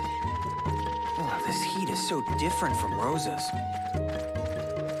 Oh, this heat is so different from Rosa's.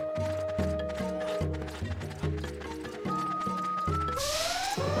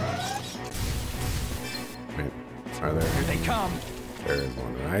 Wait, are there? Here they come. There is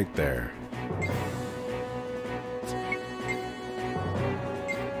one right there.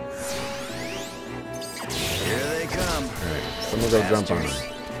 Here they come. Alright, someone go jump on him.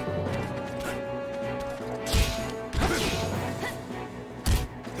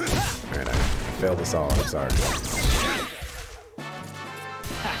 Alright, I failed us all. I'm sorry.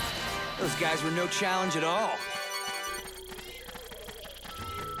 Those guys were no challenge at all.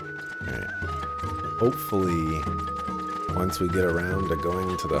 Alright. Hopefully, once we get around to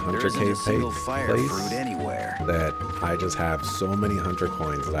going to the There Hunter isn't a Cave single fire place, fruit anywhere. that I just have so many Hunter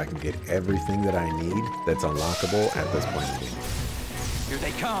coins that I can get everything that I need that's unlockable at this point in the game. Here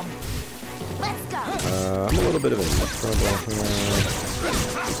they come. Let's go. I'm a little bit of a trouble here.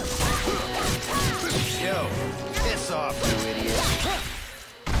 Yo, piss off, you idiot.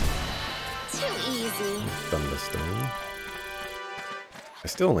 Too easy. Thunderstone. I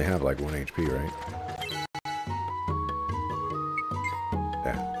still only have like 1 HP, right?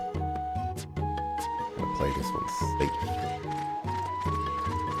 Yeah. Gotta play this one safe.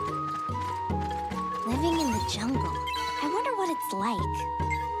 Living in the jungle. I wonder what it's like.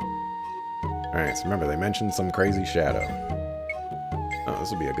 Alright, so remember, they mentioned some crazy shadow. Oh, this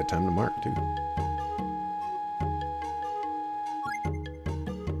would be a good time to mark, too.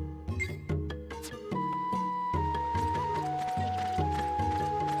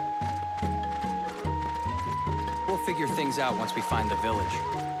 We'll figure things out once we find the village.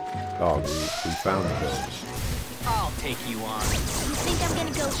 Oh, we found the village. I'll take you on. You think I'm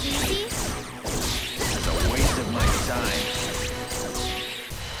gonna go easy? It's a waste of my time.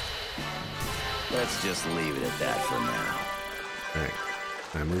 Let's just leave it at that for now. Alright,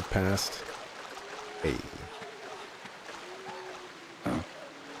 I move past. Hey.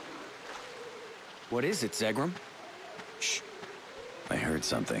 What is it, Zegram? Shh. I heard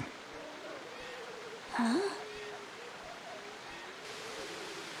something. Huh?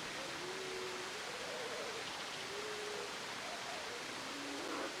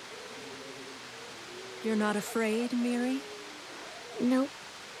 You're not afraid, Miri? Nope,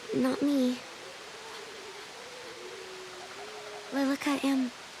 not me. Lilica,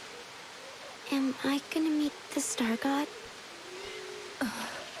 am I gonna meet the Star God?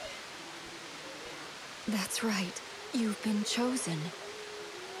 That's right. You've been chosen.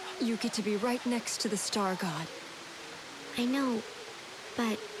 You get to be right next to the Star God. I know,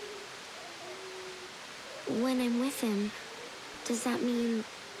 but when I'm with him, does that mean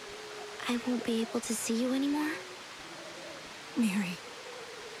I won't be able to see you anymore? Miri.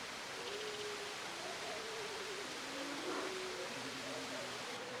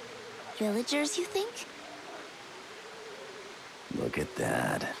 Villagers, you think? Look at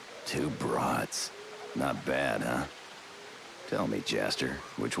that. 2 broads. Not bad, huh? Tell me, Jaster,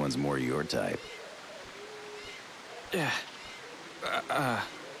 which one's more your type?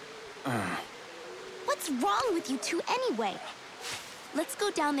 What's wrong with you two anyway? Let's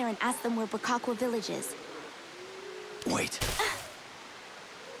go down there and ask them where Burkakwa Village is. Wait.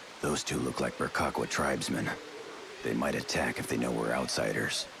 Those 2 look like Burkakwa tribesmen. They might attack if they know we're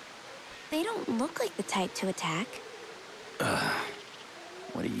outsiders. They don't look like the type to attack.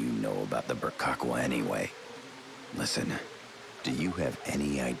 What do you know about the Burkakwa anyway? Listen, do you have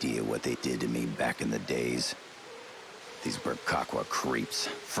any idea what they did to me back in the days? These Burkakwa creeps.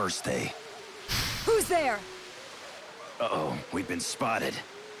 First they... Who's there? Uh-oh, we've been spotted.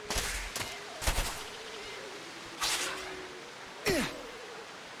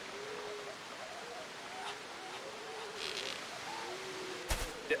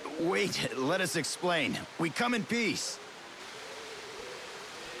 Wait, let us explain. We come in peace.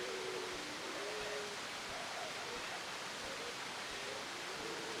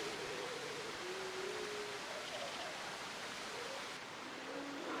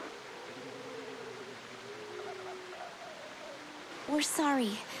 We're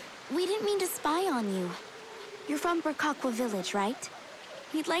sorry. We didn't mean to spy on you. You're from Burkakwa Village, right?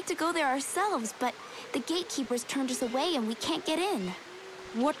 We'd like to go there ourselves, but the gatekeepers turned us away and we can't get in.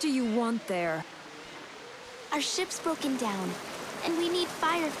 What do you want there? Our ship's broken down, and we need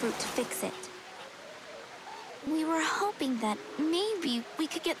fire fruit to fix it. We were hoping that maybe we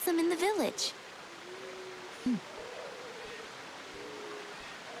could get some in the village.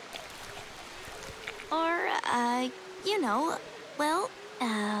 Or, you know, well,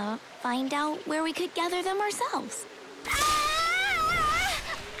 find out where we could gather them ourselves.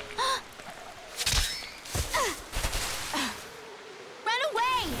 Run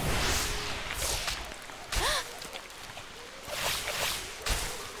away!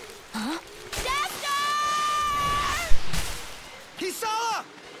 Huh? Dexter! Kisala!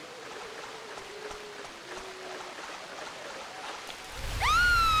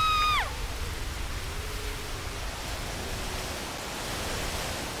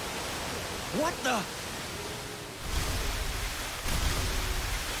 What the?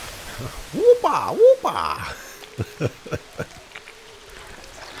 Whoopa! Whoopa!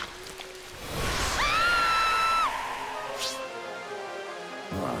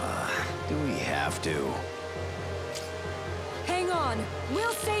 Do we have to? Hang on!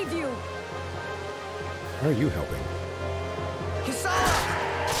 We'll save you! How are you helping? Kisala!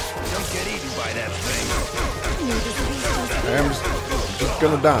 Don't get eaten by that thing. I'm just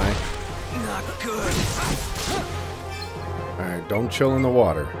gonna die. Not good. Alright, don't chill in the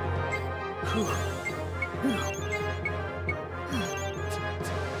water.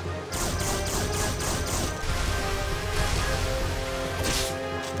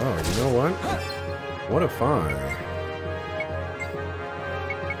 Oh, you know what? What if I...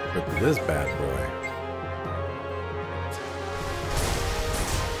 with this bad boy.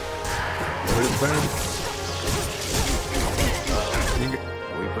 What is that?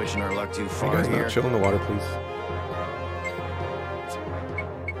 Are we pushing our luck too You far guys here? not chill in the water, please?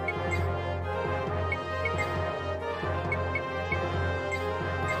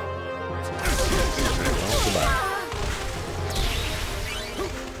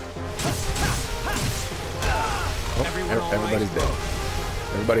 Everybody's dead.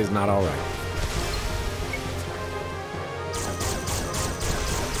 Everybody's not all right.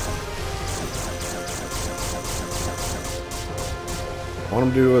 I want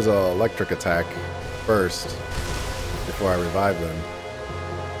them to do is an electric attack first before I revive them.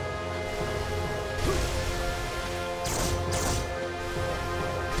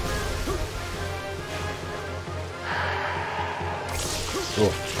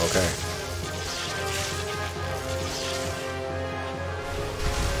 Cool. Okay.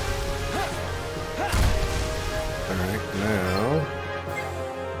 Alright, now...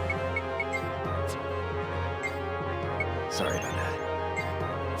 Sorry about that.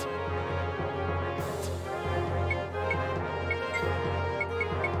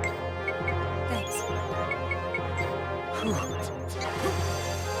 Thanks.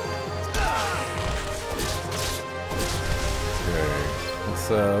 Okay.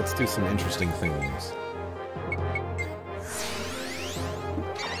 Let's do some interesting things.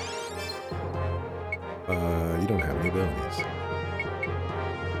 You don't have any abilities.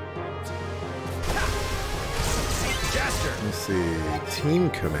 Let's see. Team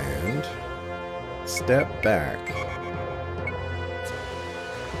command. Step back.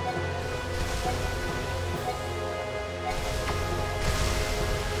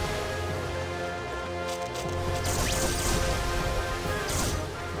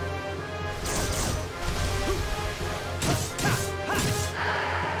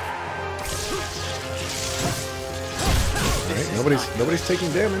 Nobody's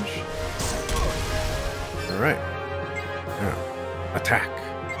taking damage. All right. Now, attack.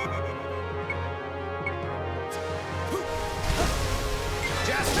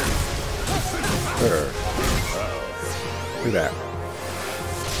 Sure. Do that.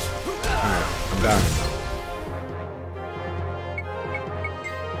 All right, I'm dying.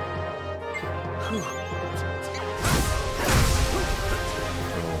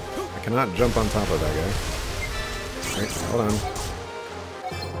 Oh, I cannot jump on top of that guy. Wait, hold on.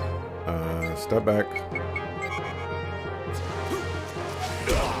 Step back.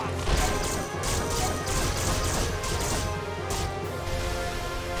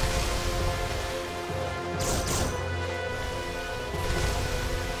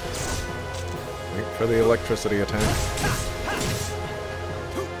 Wait for the electricity attack.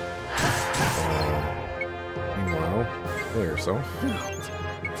 Meanwhile, heal yourself.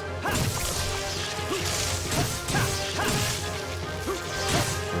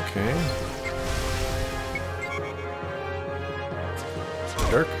 Okay.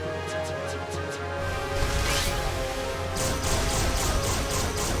 Jerk.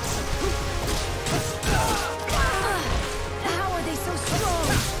 How are they so strong?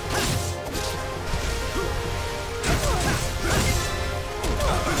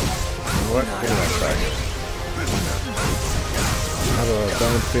 what? Give me that back. I have a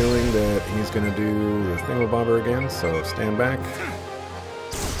bad feeling that he's gonna do the thingamabobber again, so stand back.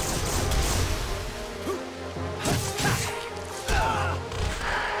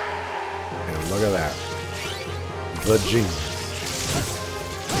 And look at that. The genius.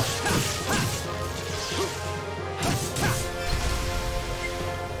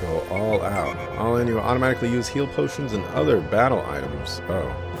 Go all out. All in, you will automatically use heal potions and other battle items.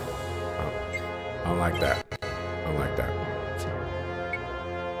 Oh. I don't like that. I don't like that.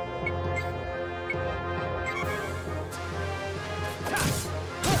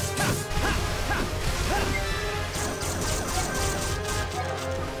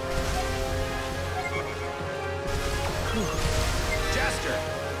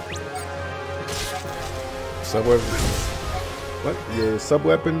 Sub-weapon. What? Your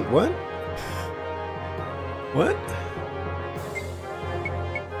sub-weapon? What? What?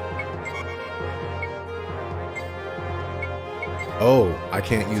 Oh, I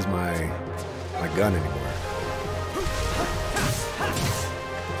can't use my gun anymore.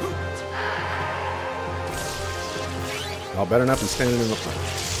 Y'all better not be standing in the...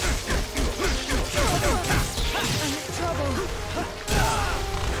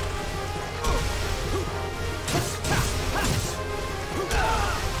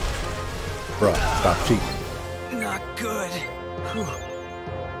 Bruh, stop cheating. Not good.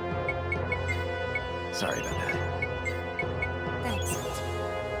 Sorry about that. Thanks.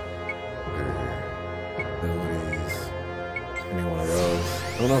 Abilities. Any one of those.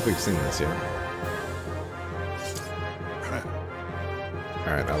 I don't know if we've seen this yet.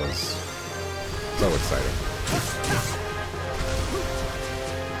 Alright, that was so exciting.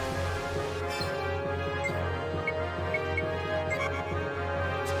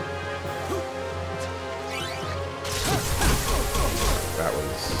 That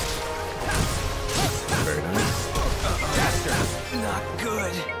was very nice. Not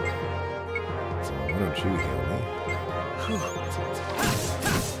good. So why don't you heal me?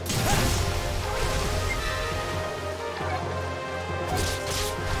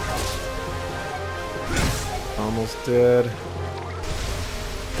 Almost dead.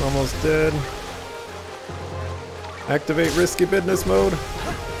 Almost dead. Activate risky business mode.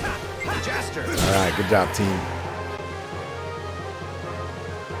 Alright, good job, team.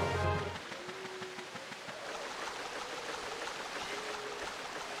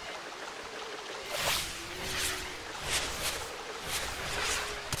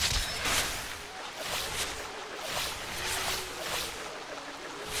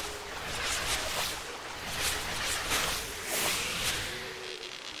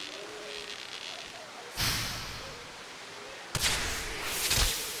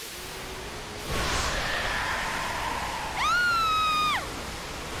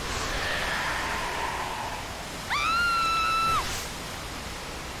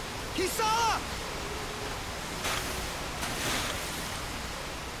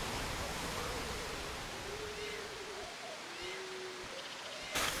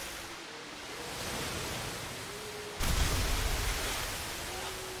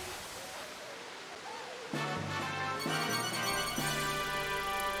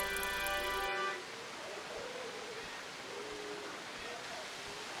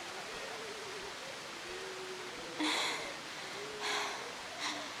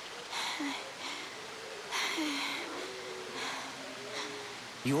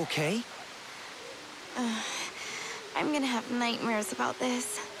 You okay? I'm gonna have nightmares about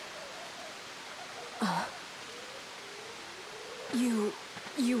this. You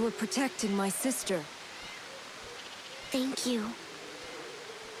were protecting my sister. Thank you.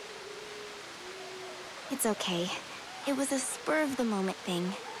 It's okay. It was a spur-of-the-moment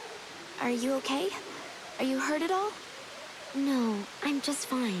thing. Are you okay? Are you hurt at all? No, I'm just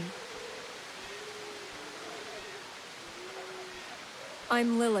fine.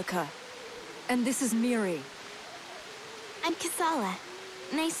 I'm Lilica, and this is Miri. I'm Kasala.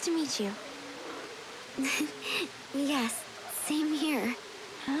 Nice to meet you. Yes, same here.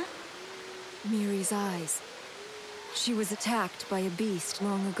 Huh? Miri's eyes. She was attacked by a beast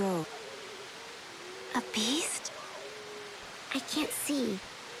long ago. A beast? I can't see,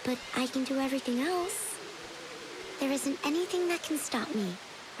 but I can do everything else. There isn't anything that can stop me.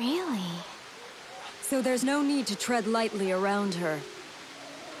 Really? So there's no need to tread lightly around her.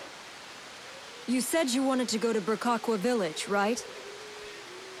 You said you wanted to go to Brokakwa Village, right?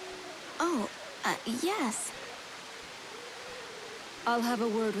 Oh, yes. I'll have a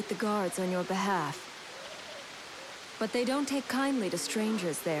word with the guards on your behalf. But they don't take kindly to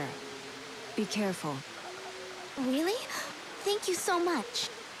strangers there. Be careful. Really? Thank you so much.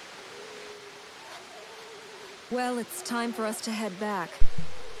 Well, it's time for us to head back.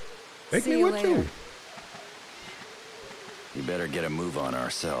 Take See me you with later. you. You better get a move on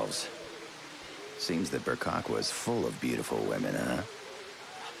ourselves. Seems that Burkakwa is full of beautiful women, huh?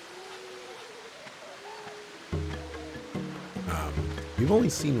 We've only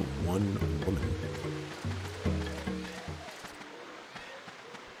seen one woman.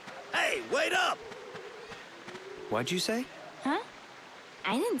 Hey, wait up! What'd you say? Huh?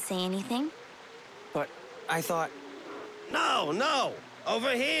 I didn't say anything. But I thought... No,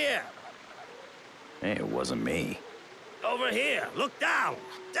 over here! Hey, it wasn't me. Over here, look down!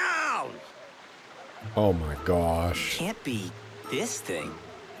 Down! Oh my gosh. Can't be this thing.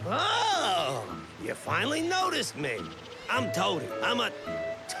 Oh, you finally noticed me. I'm Toady. I'm a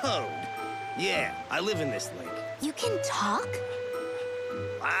toad. Yeah, I live in this lake. You can talk?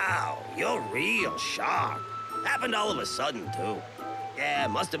 Wow, you're real sharp. Happened all of a sudden, too. Yeah,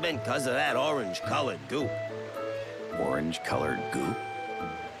 must have been because of that orange-colored goop. Orange-colored goop?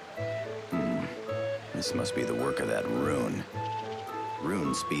 This must be the work of that rune.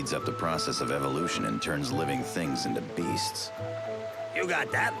 Rune speeds up the process of evolution and turns living things into beasts. You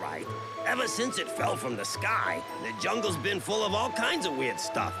got that right. Ever since it fell from the sky, the jungle's been full of all kinds of weird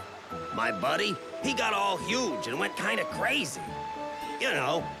stuff. My buddy, he got all huge and went kind of crazy. You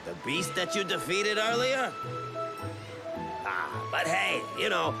know, the beast that you defeated earlier? But hey, you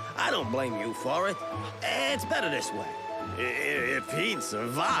know, I don't blame you for it. It's better this way. If he'd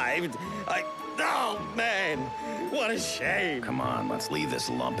survived, oh, man, what a shame. Come on, let's leave this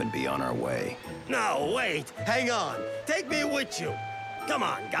lump and be on our way. No, wait, hang on. Take me with you. Come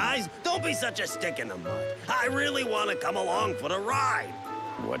on, guys, don't be such a stick in the mud. I really want to come along for the ride.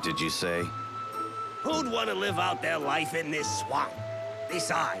 What did you say? Who'd want to live out their life in this swamp?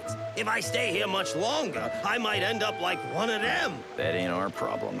 Besides, if I stay here much longer, I might end up like one of them. That ain't our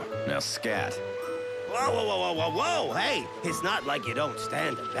problem. Now, scat. Whoa, hey, it's not like you don't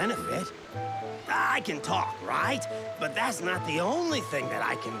stand to benefit. I can talk, right? But that's not the only thing that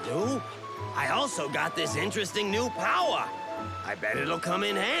I can do. I also got this interesting new power. I bet it'll come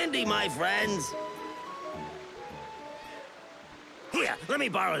in handy, my friends. Here, let me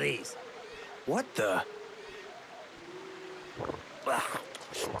borrow these. What the...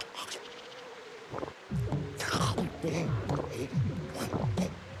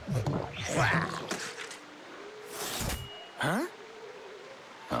 Huh?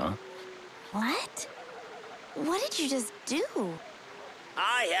 Huh? What? What did you just do?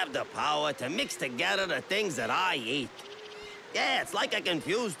 I have the power to mix together the things that I eat. Yeah, it's like I can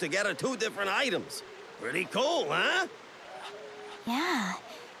fuse together two different items. Pretty cool, huh? Yeah,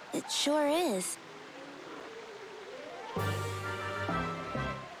 it sure is.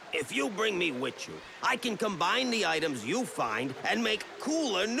 If you bring me with you, I can combine the items you find and make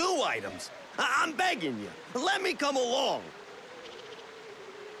cooler new items. I'm begging you, let me come along.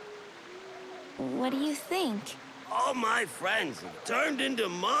 What do you think? All my friends have turned into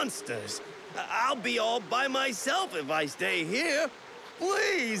monsters. I'll be all by myself if I stay here.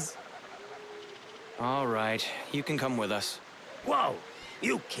 Please. All right, you can come with us. Whoa,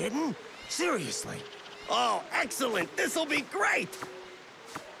 you kidding? Seriously? Oh, excellent. This'll be great.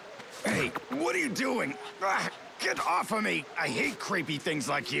 Hey, what are you doing? Get off of me! I hate creepy things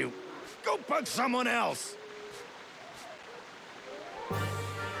like you. Go bug someone else.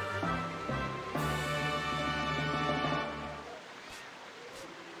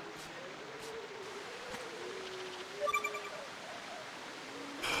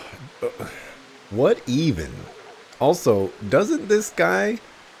 What even? Also, doesn't this guy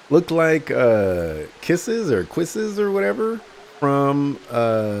look like Kisses or Quizzes or whatever from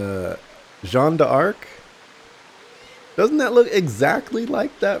Jeanne d'Arc? Doesn't that look exactly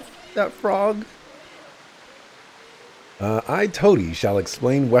like that frog? I, Toady, shall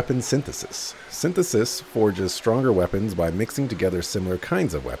explain weapon synthesis. Synthesis forges stronger weapons by mixing together similar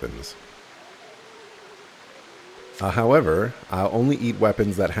kinds of weapons. However, I'll only eat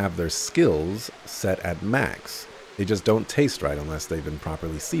weapons that have their skills set at max. They just don't taste right unless they've been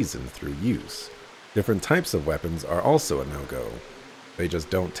properly seasoned through use. Different types of weapons are also a no-go. They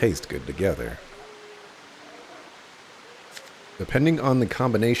just don't taste good together. Depending on the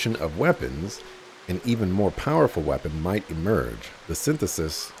combination of weapons, an even more powerful weapon might emerge. The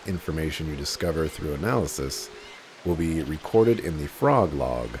synthesis information you discover through analysis will be recorded in the frog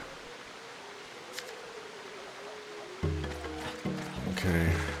log.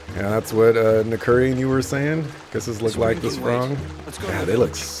 Okay. Yeah, that's what Nakuri and you were saying? Kisses look like this frog? Yeah, they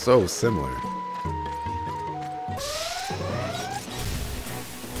look so similar.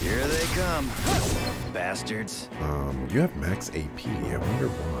 Here they come, bastards. You have max AP. I wonder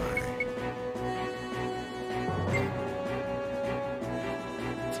why.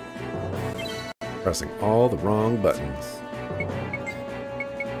 pressing all the wrong buttons.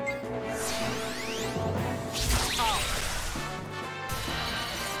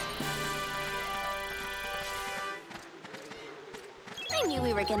 I knew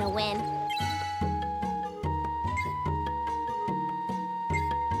we were gonna win.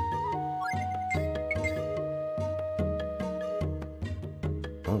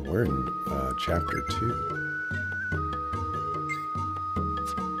 Oh, we're in chapter 2.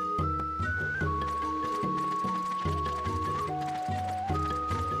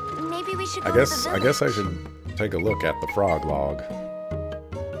 Maybe we should I go guess to the I village. should take a look at the frog log.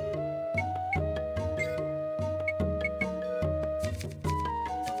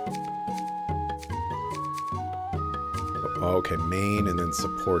 Okay, main and then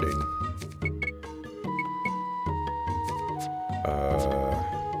supporting.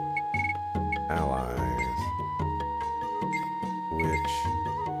 Allies. Which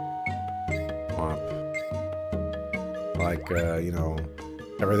swap. Like, you know,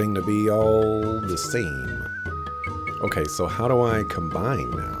 everything to be all the same. Okay, so how do I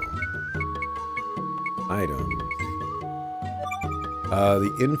combine now? Items.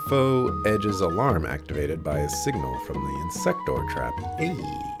 The info edges alarm activated by a signal from the Insector trap. Hey.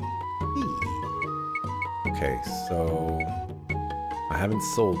 Okay, so I haven't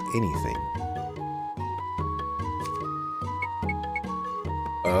sold anything.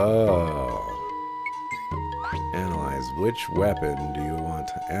 Oh. Analyze. Which weapon do you want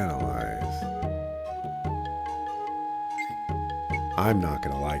to analyze? I'm not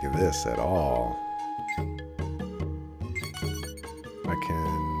gonna like this at all. I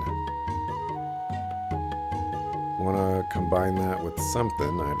can want to combine that with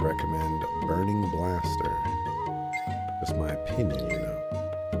something. I'd recommend Burning Blaster. Just my opinion, you know.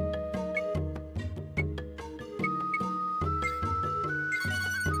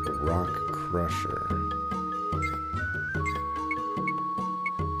 The Rock Crusher.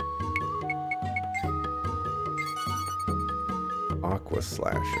 Aqua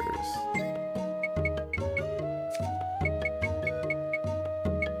Slashers.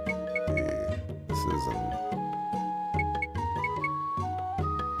 This is an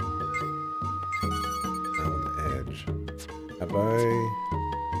edge. Have I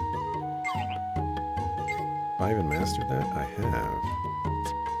even mastered that? I have.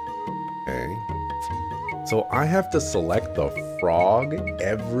 Okay. So I have to select the frog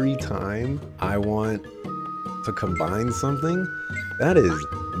every time I want to combine something? That is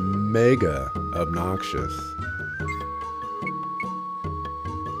mega obnoxious.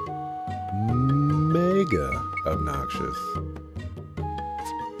 Mega obnoxious.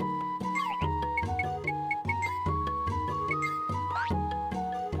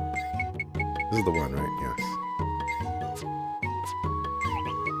 This is the one, right? Yes.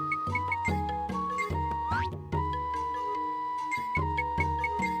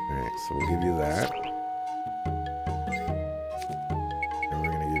 Alright, so we'll give you that. And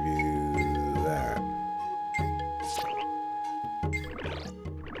we're gonna give you that.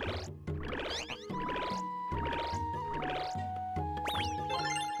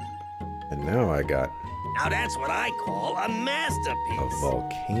 And now I got Now that's what I call a a masterpiece.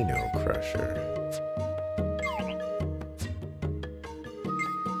 volcano crusher.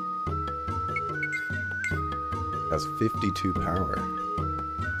 Has 52 power.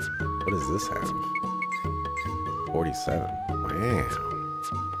 What does this have? 47. Wow.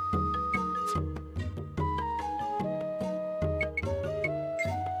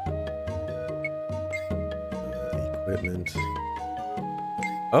 Equipment.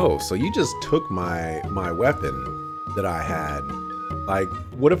 Oh, so you just took my weapon that I had. Like,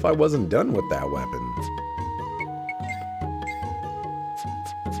 what if I wasn't done with that weapon?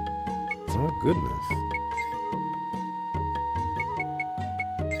 Oh, goodness.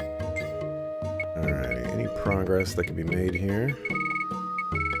 Alrighty, any progress that can be made here?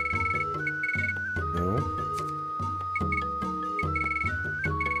 No.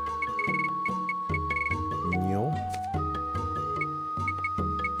 No.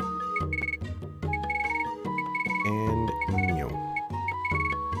 And no.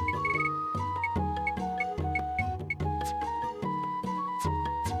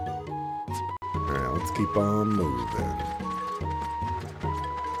 Alright, let's keep on moving.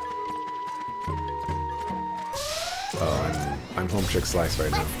 Oh, I'm Home Chick Slice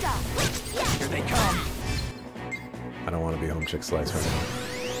right now. Here they come. I don't want to be Home Chick Slice right now.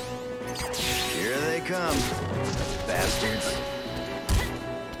 Here they come, bastards.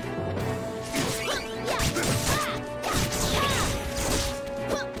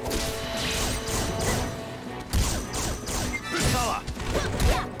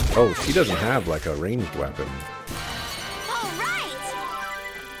 Oh, she doesn't have like a ranged weapon. All right.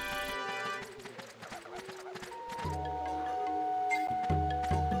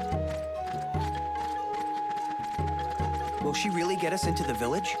 Will she really get us into the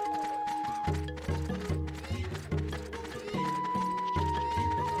village?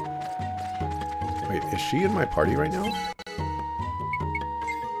 Wait, is she in my party right now?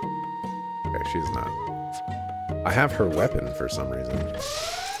 Okay, she's not. I have her weapon for some reason.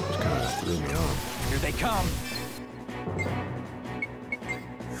 Which kind of threw me off. Here they come.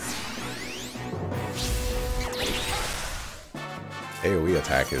 AoE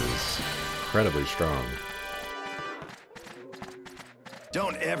attack is incredibly strong.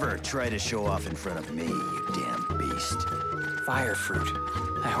 Don't ever try to show off in front of me, you damn beast. Fire fruit.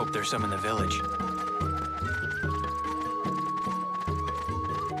 I hope there's some in the village.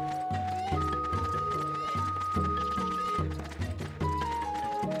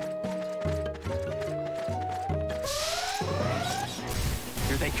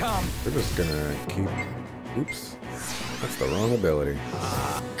 Here they come. We're just gonna keep... Oops. That's the wrong ability.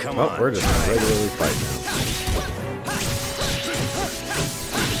 Come Oh, on. we're just gonna regularly fight now.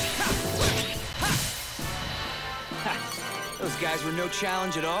 Those guys were no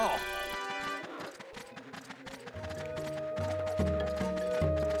challenge at all.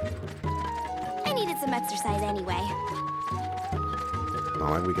 I needed some exercise anyway.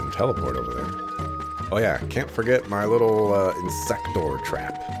 Not like we can teleport over there. Oh yeah, can't forget my little Insector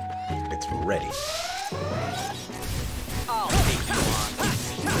trap. It's ready. I'll take you on.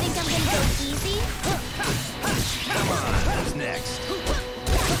 Think I'm gonna go easy? Come on, who's next?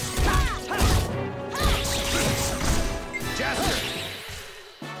 Jester!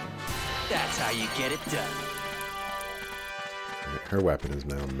 That's how you get it done. Her weapon is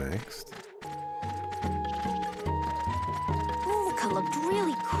now maxed. Luluka looked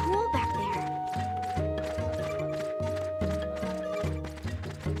really cool back there.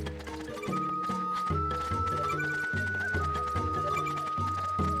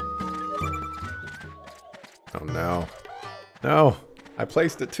 Oh no. No! I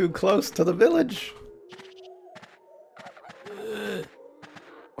placed it too close to the village!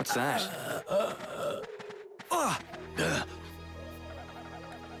 What's that?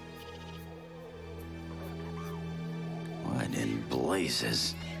 What in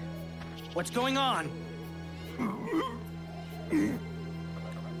blazes? What's going on?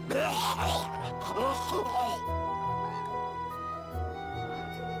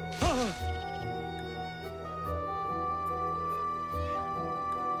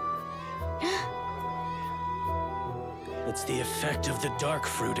 It's the effect of the dark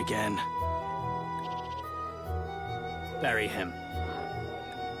fruit again. Bury him.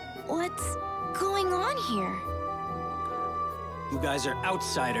 What's going on here? You guys are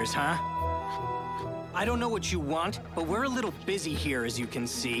outsiders, huh? I don't know what you want, but we're a little busy here, as you can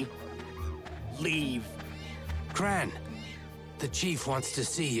see. Leave. Kran, the chief wants to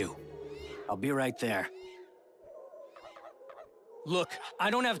see you. I'll be right there. Look, I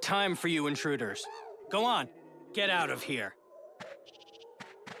don't have time for you intruders. Go on, get out of here.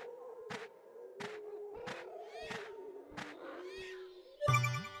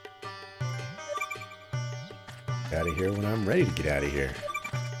 Out of here when I'm ready to get out of here.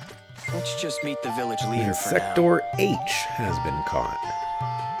 Let's just meet the village leader for now. Insector H has been caught.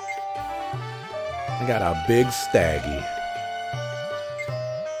 I got a big staggy.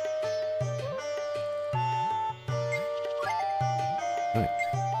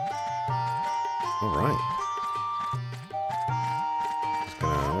 Alright.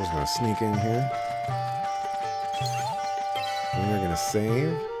 I'm just gonna sneak in here. And we're gonna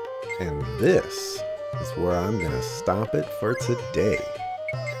save. And this is where I'm gonna stop it for today.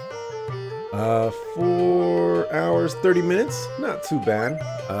 4 hours, 30 minutes. Not too bad.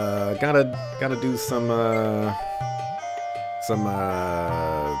 Gotta do some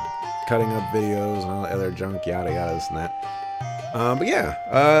cutting up videos and all the other junk, yada yada, this and that. But yeah,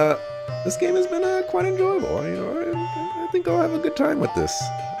 this game has been quite enjoyable. You know, I think I'll have a good time with this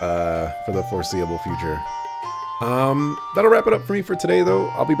for the foreseeable future. That'll wrap it up for me for today, though.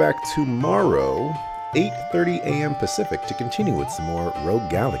 I'll be back tomorrow, 8:30 a.m. Pacific, to continue with some more Rogue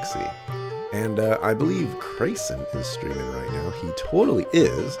Galaxy. And I believe Crayson is streaming right now. He totally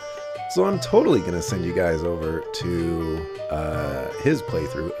is. So I'm totally going to send you guys over to his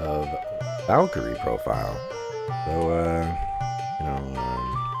playthrough of Valkyrie Profile. So, you know,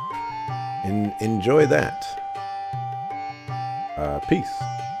 enjoy that. Peace.